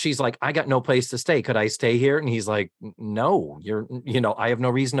 she's like, I got no place to stay. Could I stay here? And he's like, no, I have no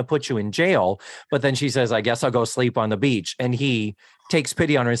reason to put you in jail. But then she says, I guess I'll go sleep on the beach. And he takes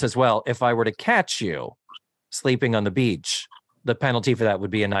pity on her and says, well, if I were to catch you sleeping on the beach, the penalty for that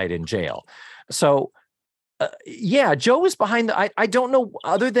would be a night in jail. So, Joe is behind I don't know,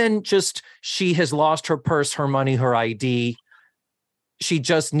 other than just she has lost her purse, her money, her ID. She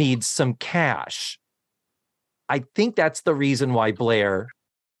just needs some cash. I think that's the reason why Blair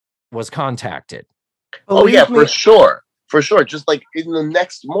was contacted. Oh yeah, for sure. For sure. Just like in the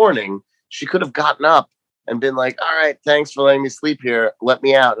next morning, she could have gotten up and been like, all right, thanks for letting me sleep here. Let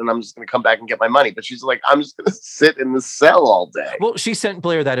me out. And I'm just going to come back and get my money. But she's like, I'm just going to sit in the cell all day. Well, she sent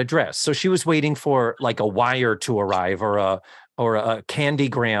Blair that address. So she was waiting for like a wire to arrive or a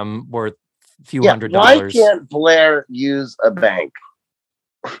candygram worth a few $100. Why can't Blair use a bank?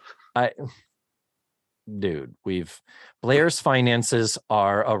 Dude, Blair's finances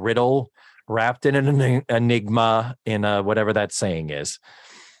are a riddle wrapped in an enigma in whatever that saying is.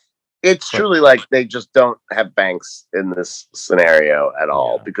 It's truly like they just don't have banks in this scenario at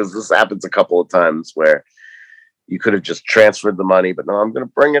all, because this happens a couple of times where you could have just transferred the money, but no, I'm going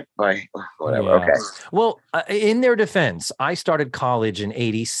to bring it by whatever. Yeah. Okay. Well, in their defense, I started college in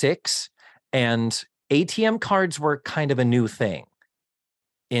 '86, and ATM cards were kind of a new thing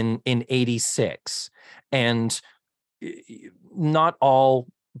in '86, and not all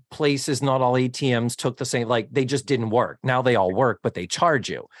places, not all ATMs took the same, like they just didn't work. Now they all work, but they charge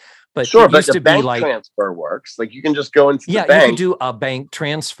you. But sure, but the bank transfer works. Like you can just go into the bank. Yeah, you could do a bank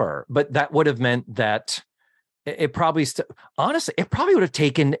transfer, but that would have meant that it probably honestly, it probably would have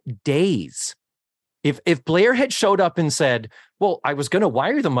taken days. If Blair had showed up and said, well, I was going to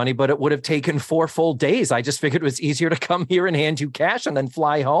wire the money, but it would have taken 4 full days. I just figured it was easier to come here and hand you cash and then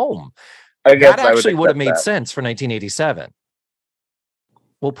fly home. I guess that actually would have made sense for 1987.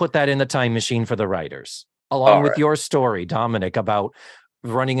 We'll put that in the time machine for the writers, along with your story, Dominic, about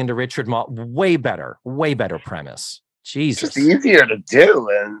running into Richard Mall. Way better premise. Jesus. It's just easier to do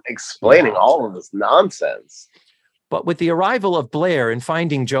and explaining all of this nonsense. But with the arrival of Blair and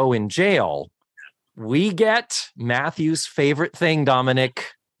finding Joe in jail, we get Matthew's favorite thing,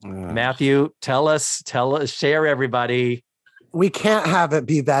 Dominic. Matthew, tell us, share everybody. We can't have it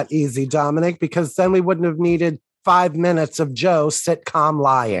be that easy, Dominic, because then we wouldn't have needed 5 minutes of Joe sitcom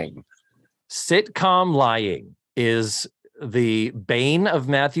lying. Sitcom lying is the bane of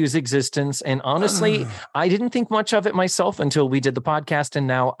Matthew's existence. And honestly, I didn't think much of it myself until we did the podcast. And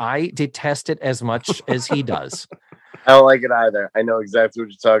now I detest it as much as he does. I don't like it either. I know exactly what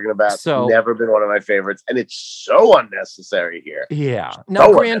you're talking about. So, never been one of my favorites. And it's so unnecessary here. Yeah.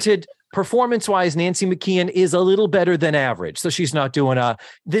 Now, granted, performance-wise, Nancy McKeon is a little better than average. So she's not doing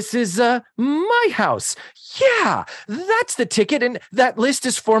this is my house. Yeah, that's the ticket. And that list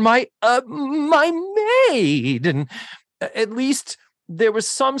is for my maid. And at least there was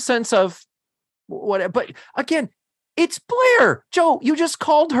some sense of whatever. But again, it's Blair. Joe, you just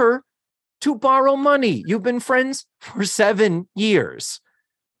called her to borrow money. You've been friends for 7 years.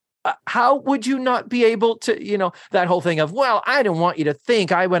 How would you not be able to, that whole thing of, well, I didn't want you to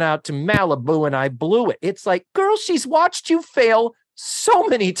think I went out to Malibu and I blew it. It's like, girl, she's watched you fail so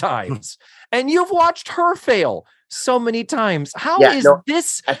many times and you've watched her fail so many times. How is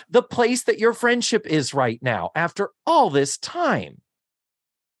this the place that your friendship is right now after all this time?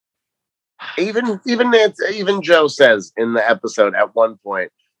 Even Joe says in the episode at one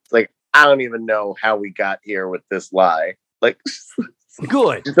point, it's like, I don't even know how we got here with this lie. Like,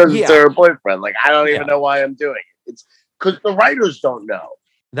 good. She does it to her boyfriend. Like, I don't even know why I'm doing it. It's because the writers don't know.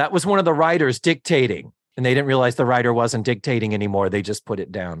 That was one of the writers dictating, and they didn't realize the writer wasn't dictating anymore. They just put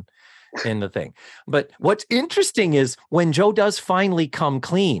it down in the thing. But what's interesting is when Joe does finally come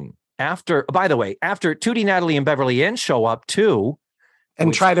clean after, by the way, after Tootie, Natalie, and Beverly Ann show up too.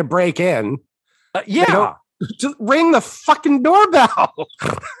 And try to break in. Just ring the fucking doorbell.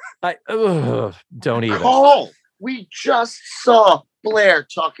 Don't even. Call. We just saw Blair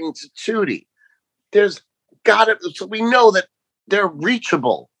talking to Tootie. There's got it. So we know that they're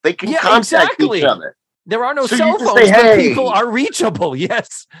reachable. They can contact each other. There are no cell phones, but people are reachable.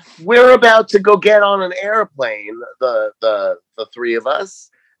 Yes. We're about to go get on an airplane, the three of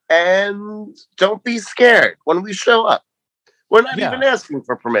us, and don't be scared when we show up. We're not even asking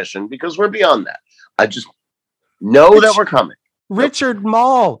for permission because we're beyond that. I just know that we're coming. Richard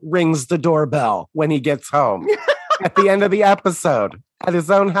Mall rings the doorbell when he gets home at the end of the episode at his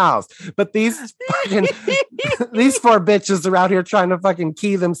own house. But these four bitches are out here trying to fucking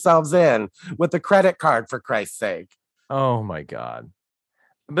key themselves in with a credit card, for Christ's sake. Oh my God.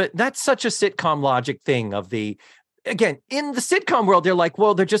 But that's such a sitcom logic thing of again, in the sitcom world, they're like,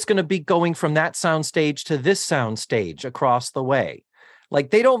 well, they're just going to be going from that soundstage to this soundstage across the way. Like,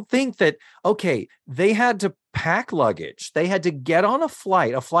 they don't think that, okay, they had to pack luggage. They had to get on a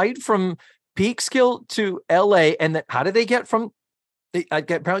flight from Peekskill to LA. And then how did they get from,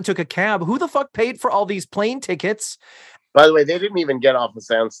 apparently took a cab. Who the fuck paid for all these plane tickets? By the way, they didn't even get off the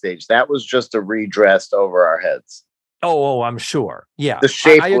soundstage. That was just a redressed over our heads. Oh, I'm sure. Yeah. The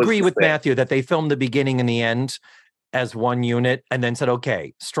shape I agree with Matthew that they filmed the beginning and the end as one unit and then said,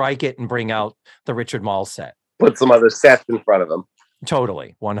 okay, strike it and bring out the Richard Mall set. Put some other sets in front of them.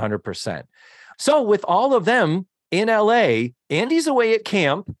 Totally, 100%. So with all of them in LA, Andy's away at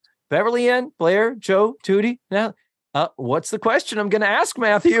camp. Beverly Ann, Blair, Joe, Tootie. Now, what's the question I'm going to ask,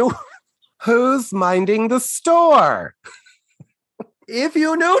 Matthew? Who's minding the store? If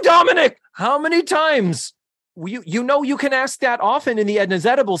you knew, Dominic, how many times? You know you can ask that often in the Edna's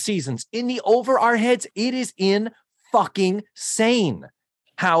Edible seasons. In the Over Our Heads, it is fucking sane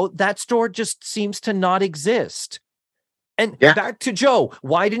how that store just seems to not exist. And back to Joe,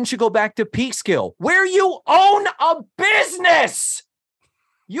 why didn't you go back to Peekskill, where you own a business?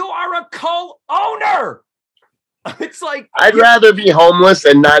 You are a co-owner. It's like I'd rather be homeless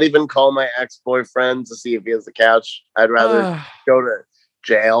and not even call my ex-boyfriend to see if he has the couch. I'd rather go to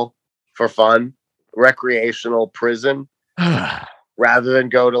jail for fun, recreational prison, rather than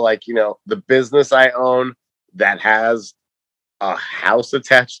go to the business I own that has a house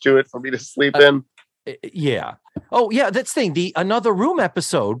attached to it for me to sleep in. Yeah. Oh, yeah. That's the thing. The Another Room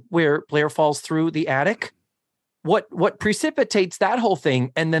episode where Blair falls through the attic. What precipitates that whole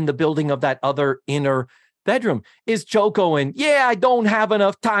thing, and then the building of that other inner bedroom, is Joe going, yeah, I don't have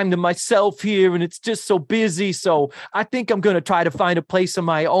enough time to myself here, and it's just so busy. So I think I'm going to try to find a place of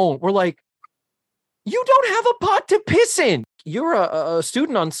my own. We're like, you don't have a pot to piss in. You're a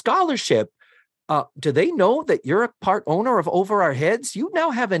student on scholarship. Do they know that you're a part owner of Over Our Heads? You now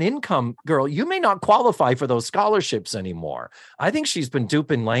have an income, girl. You may not qualify for those scholarships anymore. I think she's been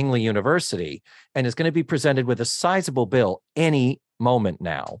duping Langley University and is going to be presented with a sizable bill any moment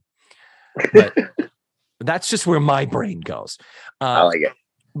now. But that's just where my brain goes. I like it.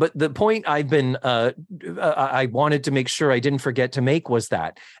 But the point I wanted to make sure I didn't forget to make was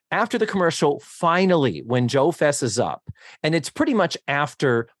that after the commercial, finally, when Joe fesses up, and it's pretty much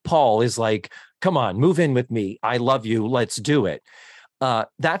after Paul is like, come on, move in with me. I love you. Let's do it.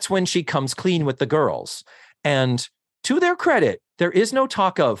 That's when she comes clean with the girls. And to their credit, there is no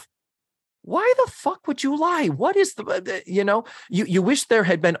talk of, why the fuck would you lie? What is you wish there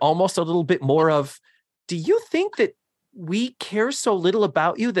had been almost a little bit more of, do you think that we care so little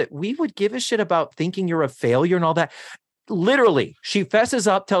about you that we would give a shit about thinking you're a failure and all that? Literally, she fesses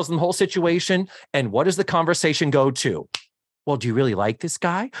up, tells them the whole situation. And what does the conversation go to? Well, do you really like this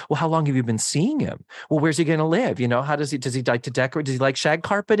guy? Well, how long have you been seeing him? Well, where's he going to live? How does he like to decorate? Does he like shag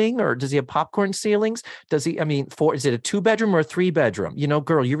carpeting, or does he have popcorn ceilings? Is it a 2-bedroom or a 3-bedroom?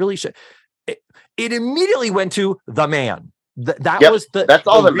 Girl, you really should. It immediately went to the man. That's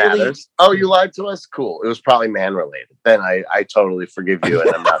all that matters. Oh, you lied to us? Cool. It was probably man related. Then I totally forgive you,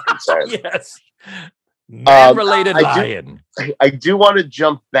 and I'm not concerned. Yes. Man related lying. I do want to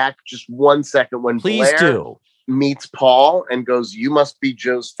jump back just 1 second when Blair meets Paul and goes, you must be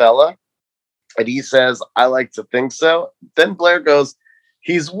Joe's fella. And he says, I like to think so. Then Blair goes,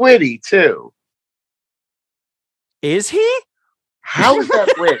 he's witty too. Is he? How is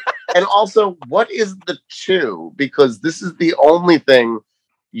that wit? And also, what is the two? Because this is the only thing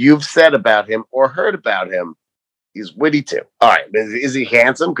you've said about him or heard about him. He's witty too. All right. Is he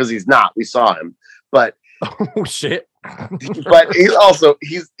handsome? Because he's not. We saw him. But oh shit. But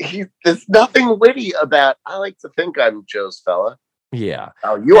there's nothing witty about, I like to think I'm Joe's fella. Yeah.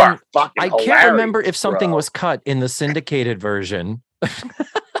 Oh, you are fucking hilarious, can't remember if something was cut in the syndicated version.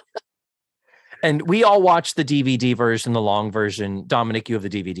 And we all watched the DVD version, the long version. Dominic, you have the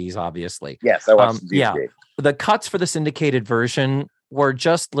DVDs, obviously. Yes, I watched the DVD. Yeah. The cuts for the syndicated version were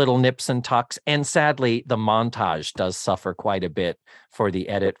just little nips and tucks. And sadly, the montage does suffer quite a bit for the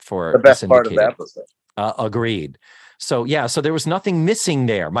edit for the best part of the episode. Agreed. So, so there was nothing missing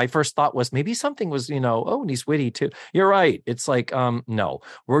there. My first thought was maybe something was, and he's witty too. You're right. It's like, no,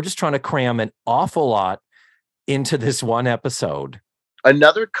 we're just trying to cram an awful lot into this one episode.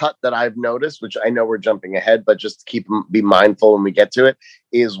 Another cut that I've noticed, which I know we're jumping ahead, but just to be mindful when we get to it,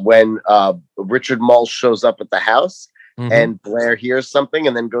 is when Richard Mall shows up at the house and Blair hears something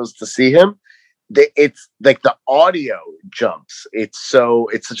and then goes to see him. It's like the audio jumps. It's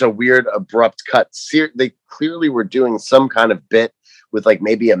such a weird, abrupt cut. They clearly were doing some kind of bit with like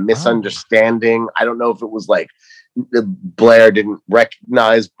maybe a misunderstanding. I don't know if it was like Blair didn't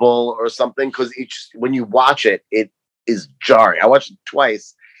recognize Bull or something, because when you watch it, it is jarring. I watched it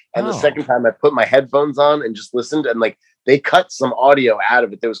twice, and the second time I put my headphones on and just listened, and like they cut some audio out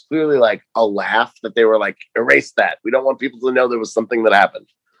of it. There was clearly like a laugh that they were like, erase that. We don't want people to know there was something that happened.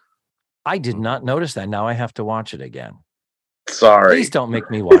 I did not notice that. Now I have to watch it again. Sorry. Please don't make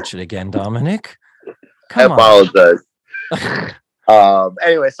me watch it again, Dominic. Come I apologize.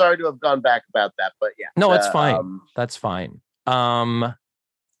 Anyway, sorry to have gone back about that, but yeah. No, it's fine. That's fine.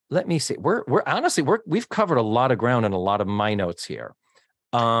 let me see. We've covered a lot of ground in a lot of my notes here.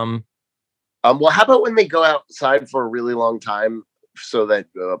 Well, how about when they go outside for a really long time so that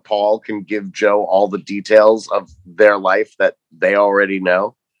Paul can give Joe all the details of their life that they already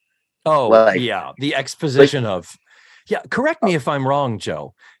know? Oh, yeah. The exposition of, correct me if I'm wrong,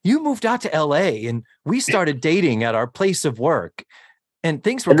 Joe. You moved out to LA and we started dating at our place of work and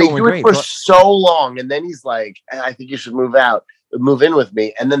things were going great. For so long. And then he's like, I think you should move in with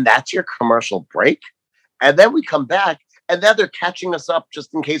me. And then that's your commercial break. And then we come back and then they're catching us up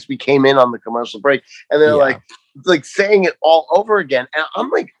just in case we came in on the commercial break. And they're like saying it all over again. And I'm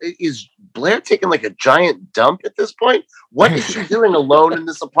like, is Blair taking like a giant dump at this point? What is she doing alone in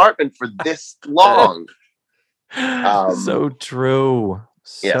this apartment for this long? So true.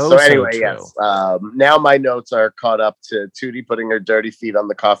 So anyway, yes. Now my notes are caught up to Tootie putting her dirty feet on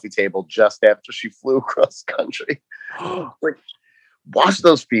the coffee table just after she flew across country. Like, wash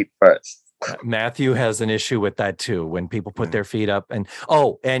those feet first. Matthew has an issue with that too. When people put their feet up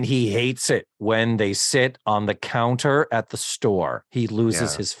and he hates it when they sit on the counter at the store. He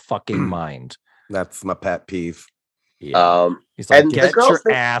loses his fucking mind. That's my pet peeve. Yeah. He's like, get your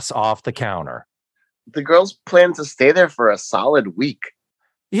ass off the counter. The girls plan to stay there for a solid week.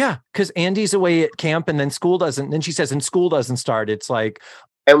 Yeah, because Andy's away at camp and then school doesn't. Then she says, and school doesn't start. It's like,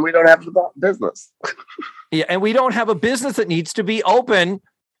 and we don't have the business. Yeah, and we don't have a business that needs to be open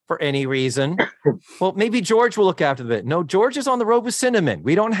for any reason. Well, maybe George will look after that. No, George is on the road with Cinnamon.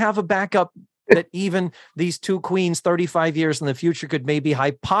 We don't have a backup that even these two queens 35 years in the future could maybe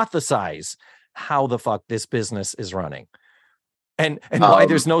hypothesize how the fuck this business is running. And why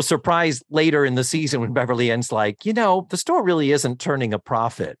there's no surprise later in the season when Beverly ends like, the store really isn't turning a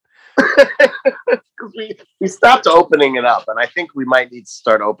profit. we stopped opening it up, and I think we might need to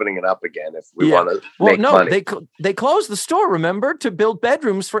start opepening it up again if we want to make money. They closed the store, remember, to build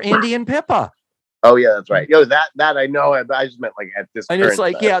bedrooms for Andy and Pippa. Oh yeah, that's right. That I know. I just meant like at this. And it's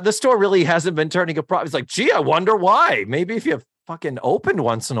like, the store really hasn't been turning a profit. It's like, gee, I wonder why. Maybe if you have fucking opened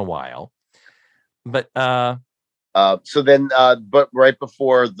once in a while. But so then, but right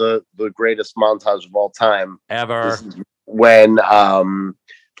before the greatest montage of all time ever, this is when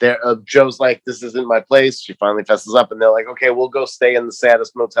Joe's like, this isn't my place. She finally fesses up, and they're like, okay, we'll go stay in the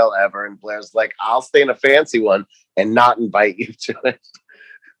saddest motel ever. And Blair's like, I'll stay in a fancy one and not invite you to it.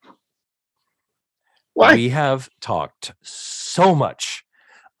 Why? We have talked so much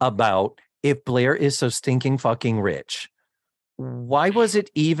about if Blair is so stinking fucking rich, why was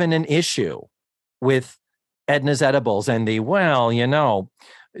it even an issue with Edna's Edibles and we really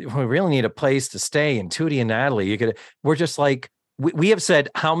need a place to stay, and Tootie and Natalie, we're just like, we have said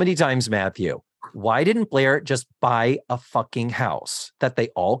how many times, Matthew, why didn't Blair just buy a fucking house that they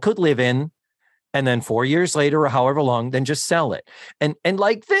all could live in, and then 4 years later or however long, then just sell it? And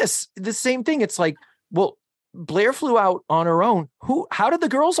like the same thing. It's like, well, Blair flew out on her own. How did the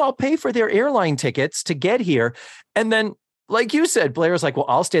girls all pay for their airline tickets to get here? And then, like you said, Blair's like, well,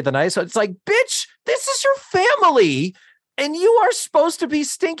 I'll stay the night. So it's like, bitch, this is your family. And you are supposed to be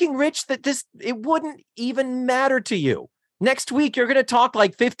stinking rich that it wouldn't even matter to you. Next week, you're going to talk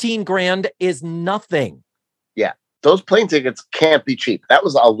like 15 grand is nothing. Yeah. Those plane tickets can't be cheap. That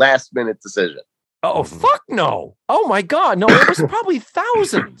was a last minute decision. Oh, fuck no. Oh my God. No, it was probably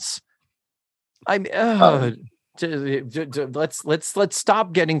thousands. Let's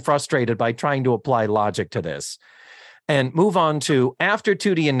stop getting frustrated by trying to apply logic to this and move on to after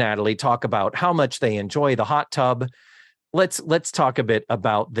Tootie and Natalie talk about how much they enjoy the hot tub. Let's talk a bit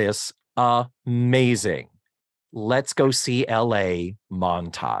about this amazing Let's Go See LA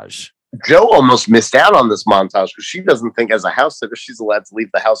montage. Joe almost missed out on this montage because she doesn't think as a house sitter she's allowed to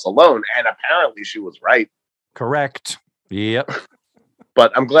leave the house alone, and apparently she was right. Correct. Yep.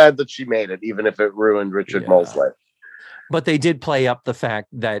 But I'm glad that she made it, even if it ruined Richard Mole's life. But they did play up the fact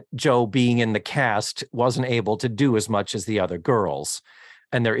that Joe, being in the cast, wasn't able to do as much as the other girls.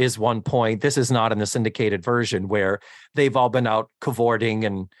 And there is one point, this is not in the syndicated version, where they've all been out cavorting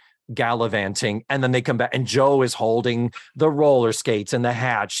and gallivanting, and then they come back and Joe is holding the roller skates and the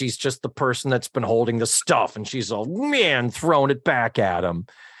hat. She's just the person that's been holding the stuff, and she's all, throwing it back at him.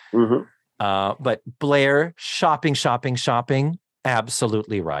 Mm-hmm. But Blair, shopping.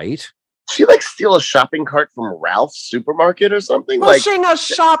 Absolutely right. She steal a shopping cart from Ralph's supermarket or something? Pushing a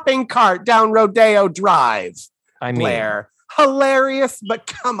shopping cart down Rodeo Drive. Blair. Hilarious, but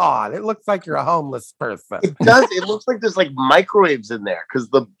come on. It looks like you're a homeless person. It does. It looks like there's microwaves in there because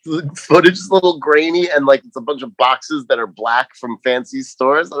the footage is a little grainy and it's a bunch of boxes that are black from fancy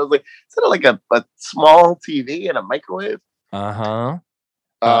stores. And I was like, is it a small TV and a microwave? Uh-huh.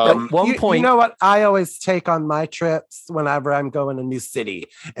 At one point, you know what I always take on my trips whenever I'm going to a new city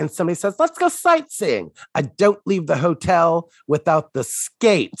and somebody says, let's go sightseeing. I don't leave the hotel without the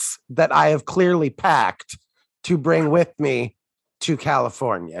skates that I have clearly packed to bring with me to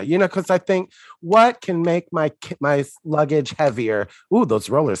California, because I think what can make my luggage heavier? Ooh, those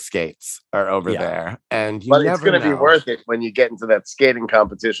roller skates are over there, and but it's going to be worth it when you get into that skating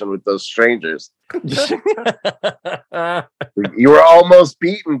competition with those strangers. You were almost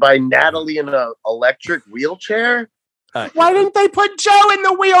beaten by Natalie in an electric wheelchair. Why didn't they put Joe in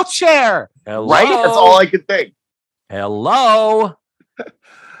the wheelchair? Hello? Right? That's all I could think. Hello.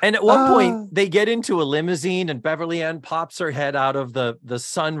 And at one point, they get into a limousine and Beverly Ann pops her head out of the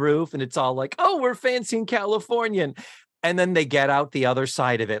sunroof and it's all like, oh, we're fancy and Californian. And then they get out the other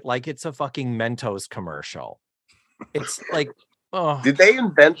side of it like it's a fucking Mentos commercial. It's like, oh. Did they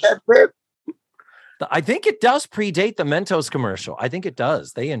invent that bit? I think it does predate the Mentos commercial. I think it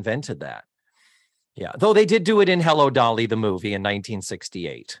does. They invented that. Yeah. Though they did do it in Hello, Dolly, the movie in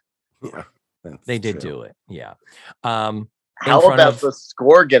 1968. Yeah. They did do it. Yeah. How about the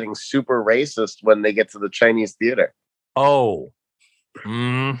score getting super racist when they get to the Chinese theater? Oh,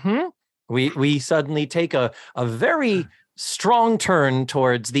 we suddenly take a very strong turn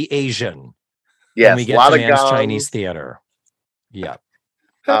towards the Asian. Yes, when we get to Man's Chinese theater. Yeah.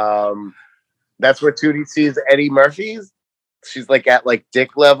 That's where Tootie sees Eddie Murphy's. She's like at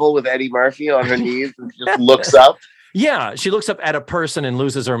dick level with Eddie Murphy on her knees and she just looks up. Yeah, she looks up at a person and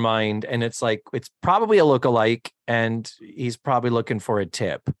loses her mind, and it's like it's probably a lookalike, and he's probably looking for a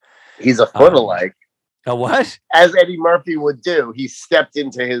tip. He's a foot-alike. A what? As Eddie Murphy would do, he stepped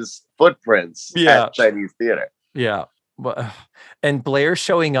into his footprints at Chinese theater. Yeah, and Blair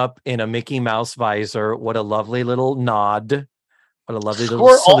showing up in a Mickey Mouse visor. What a lovely little nod. What a lovely little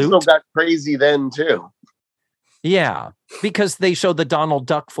salute. Also got crazy then too. Yeah, because they showed the Donald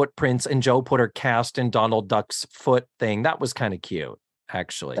Duck footprints and Joe put her cast in Donald Duck's foot thing. That was kind of cute,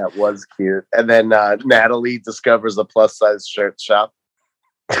 actually. That was cute. And then Natalie discovers a plus-size shirt shop.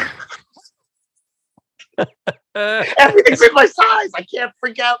 Everything's in my size. I can't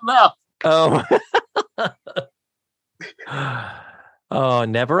freak out enough. Oh. Oh,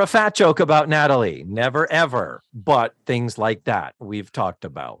 never a fat joke about Natalie. Never, ever. But things like that we've talked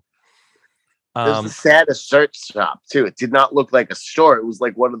about. There's the saddest shirt shop too. It did not look like a store. It was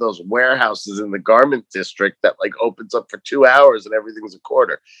like one of those warehouses in the garment district that opens up for 2 hours and everything's a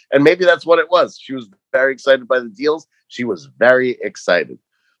quarter. And maybe that's what it was. She was very excited by the deals. She was very excited.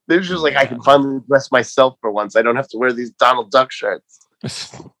 Then she was like, I can finally dress myself for once. I don't have to wear these Donald Duck shirts.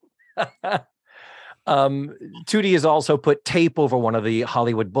 Tootie has also put tape over one of the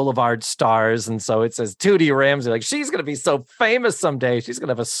Hollywood Boulevard stars, and so it says Tootie Ramsey. Like, she's going to be so famous someday. She's going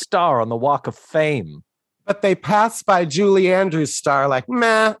to have a star on the Walk of Fame. But they passed by Julie Andrews' star like,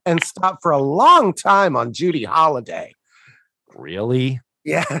 meh, and stopped for a long time on Judy Holliday. Really?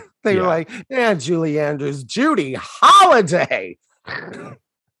 Yeah. They were like, yeah, Julie Andrews, Judy Holliday.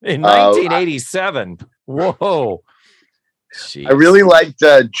 In 1987. Whoa. Jeez. I really liked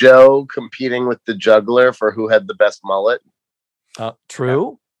Joe competing with the juggler for who had the best mullet.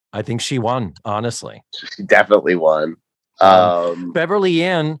 True. I think she won, honestly. She definitely won. Beverly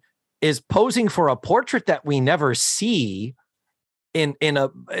Ann is posing for a portrait that we never see in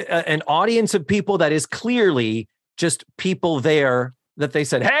an audience of people that is clearly just people there that they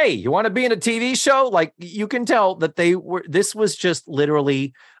said, hey, you want to be in a TV show? Like, you can tell that this was just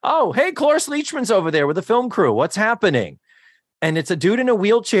literally, oh, hey, Cloris Leachman's over there with the film crew. What's happening? And it's a dude in a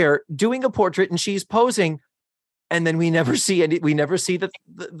wheelchair doing a portrait and she's posing. And then we never see any, we never see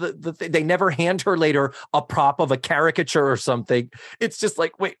they never hand her later a prop of a caricature or something. It's just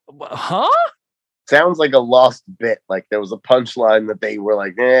like, wait, huh? Sounds like a lost bit. Like there was a punchline that they were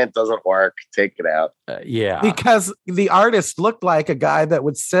like, it doesn't work. Take it out. Yeah. Because the artist looked like a guy that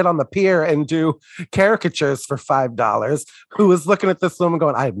would sit on the pier and do caricatures for $5, who was looking at this woman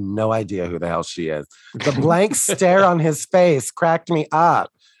going, I have no idea who the hell she is. The blank stare on his face cracked me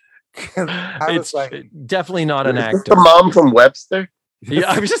up. It's like, definitely not an actor. The mom from Webster?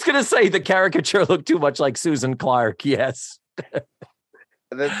 Yeah, I was just going to say the caricature looked too much like Susan Clark. Yes.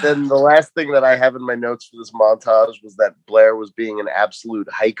 And then the last thing that I have in my notes for this montage was that Blair was being an absolute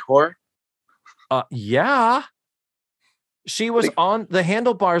hike whore. Yeah. She was on the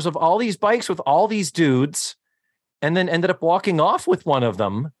handlebars of all these bikes with all these dudes and then ended up walking off with one of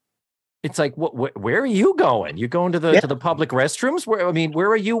them. It's like, where are you going? You going to the public restrooms? Where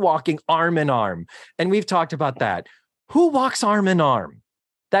are you walking arm in arm? And we've talked about that. Who walks arm in arm?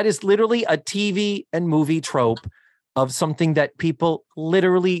 That is literally a TV and movie trope of something that people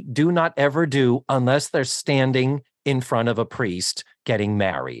literally do not ever do unless they're standing in front of a priest getting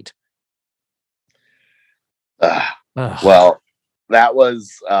married. Well, that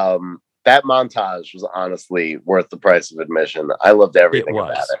was that montage was honestly worth the price of admission. I loved everything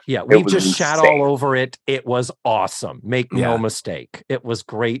about it. Yeah, we just insane. shat all over it. It was awesome. Make no mistake. It was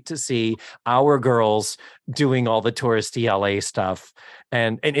great to see our girls doing all the touristy LA stuff.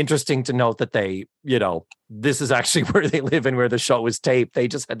 And interesting to note that they, this is actually where they live and where the show is taped. They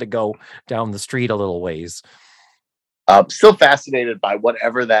just had to go down the street a little ways. Still fascinated by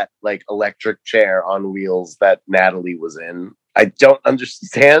whatever that like electric chair on wheels that Natalie was in. I don't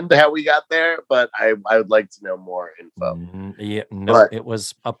understand how we got there, but I would like to know more info. It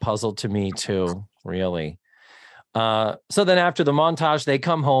was a puzzle to me too, really. So then after the montage, they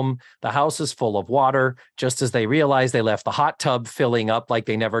come home. The house is full of water. Just as they realize they left the hot tub filling up, like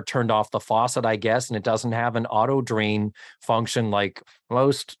they never turned off the faucet, I guess, and it doesn't have an auto drain function like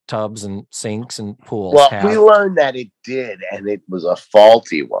most tubs and sinks and pools have. We learned that it did, and it was a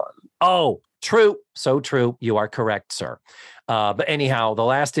faulty one. Oh, true. So true. You are correct, sir. But anyhow, the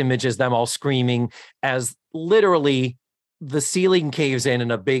last image is them all screaming as literally the ceiling caves in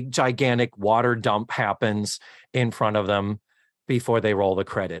and a big, gigantic water dump happens in front of them before they roll the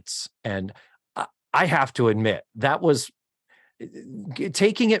credits. And I have to admit, that was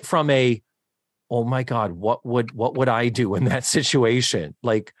taking it from oh my God, what would I do in that situation?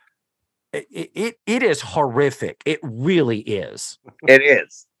 Like, it is horrific. It really is. It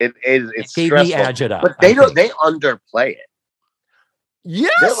is. It's gave stressful. Me agita. But they underplay it.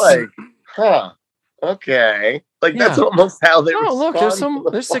 Yes. They're like, okay. Like that's almost how they respond.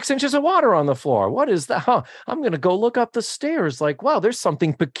 Look, there's 6 inches of water on the floor. What is that? I'm going to go look up the stairs. Like, wow, there's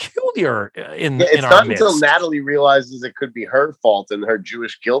something peculiar in it's our not midst. until Natalie realizes it could be her fault and her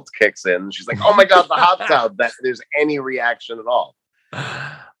Jewish guilt kicks in. She's like, oh my God, the hot tub, that there's any reaction at all.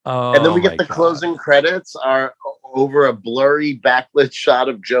 And then we get the closing credits are over a blurry backlit shot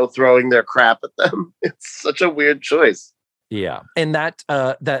of Joe throwing their crap at them. It's such a weird choice. Yeah. And that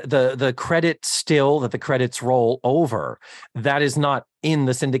the credit still that the credits roll over, that is not in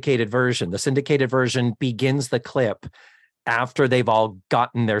the syndicated version. The syndicated version begins the clip after they've all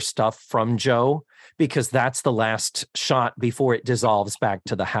gotten their stuff from Joe, because that's the last shot before it dissolves back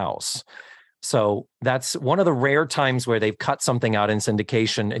to the house. So that's one of the rare times where they've cut something out in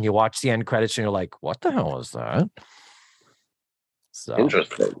syndication and you watch the end credits and you're like, what the hell is that? So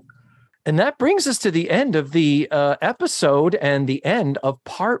interesting. And that brings us to the end of the episode and the end of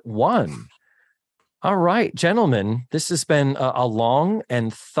part 1. All right, gentlemen, this has been a long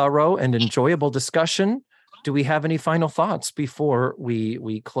and thorough and enjoyable discussion. Do we have any final thoughts before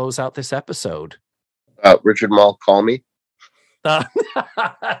we close out this episode? Richard Mall, call me.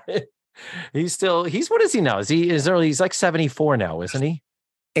 He's what is he now? He's like 74 now, isn't he?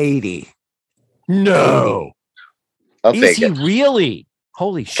 80. No. I'll is take he it. Really?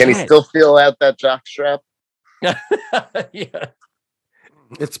 Holy shit. Can he still feel out that jock strap? Yeah.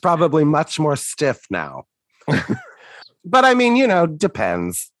 It's probably much more stiff now. But I mean,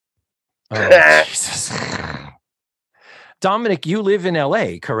 depends. Oh, Jesus. Dominic, you live in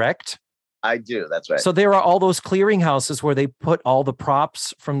LA, correct? I do. That's right. So there are all those clearinghouses where they put all the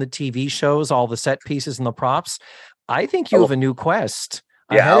props from the TV shows, all the set pieces and the props. I think you have a new quest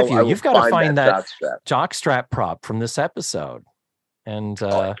ahead of you. You've got to find that jockstrap prop from this episode. And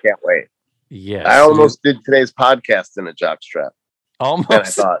I can't wait. Yes. I almost did today's podcast in a jockstrap. Almost. And I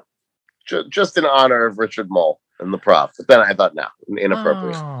thought, just in honor of Richard Mole and the prop. But then I thought, no,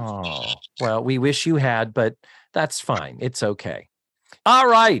 inappropriate. Oh, well, we wish you had, but that's fine. It's okay. All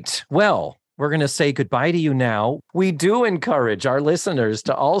right. Well, we're going to say goodbye to you now. We do encourage our listeners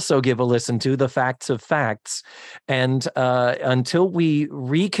to also give a listen to The Facts of Facts. And until we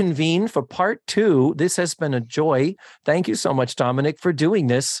reconvene for part 2, this has been a joy. Thank you so much, Dominic, for doing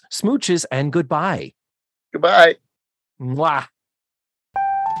this. Smooches and goodbye. Goodbye. Mwah.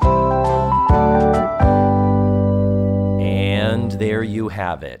 And there you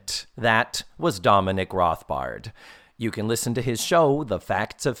have it. That was Dominic Rothbard. You can listen to his show, The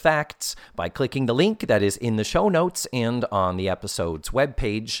Facts of Facts, by clicking the link that is in the show notes and on the episode's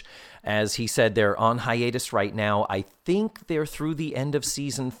webpage. As he said, they're on hiatus right now. I think they're through the end of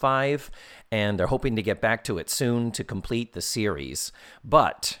season 5, and they're hoping to get back to it soon to complete the series.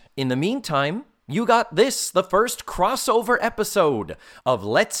 But in the meantime, you got this, the first crossover episode of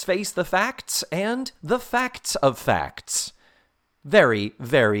Let's Face the Facts and The Facts of Facts. Very,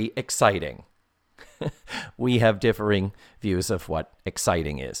 very exciting. We have differing views of what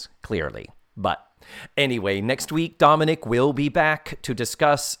exciting is, clearly. But anyway, next week, Dominic will be back to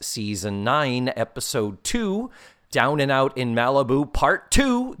discuss Season 9, Episode 2, Down and Out in Malibu Part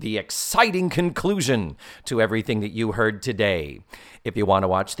 2, the exciting conclusion to everything that you heard today. If you want to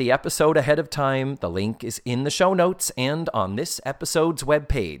watch the episode ahead of time, the link is in the show notes and on this episode's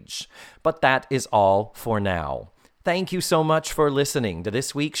webpage. But that is all for now. Thank you so much for listening to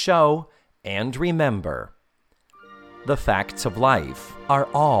this week's show, and remember, the facts of life are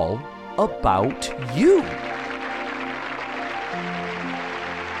all about you.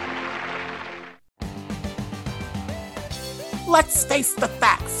 Let's Face the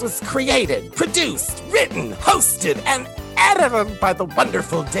Facts was created, produced, written, hosted, and edited by the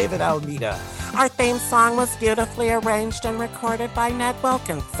wonderful David Almeida. Our theme song was beautifully arranged and recorded by Ned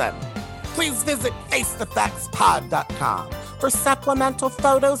Wilkinson. Please visit FaceTheFactsPod.com for supplemental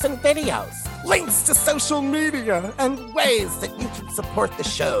photos and videos, links to social media, and ways that you can support the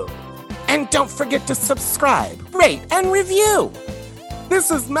show. And don't forget to subscribe, rate, and review.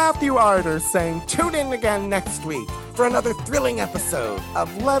 This is Matthew Arder saying tune in again next week for another thrilling episode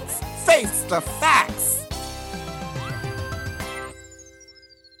of Let's Face the Facts.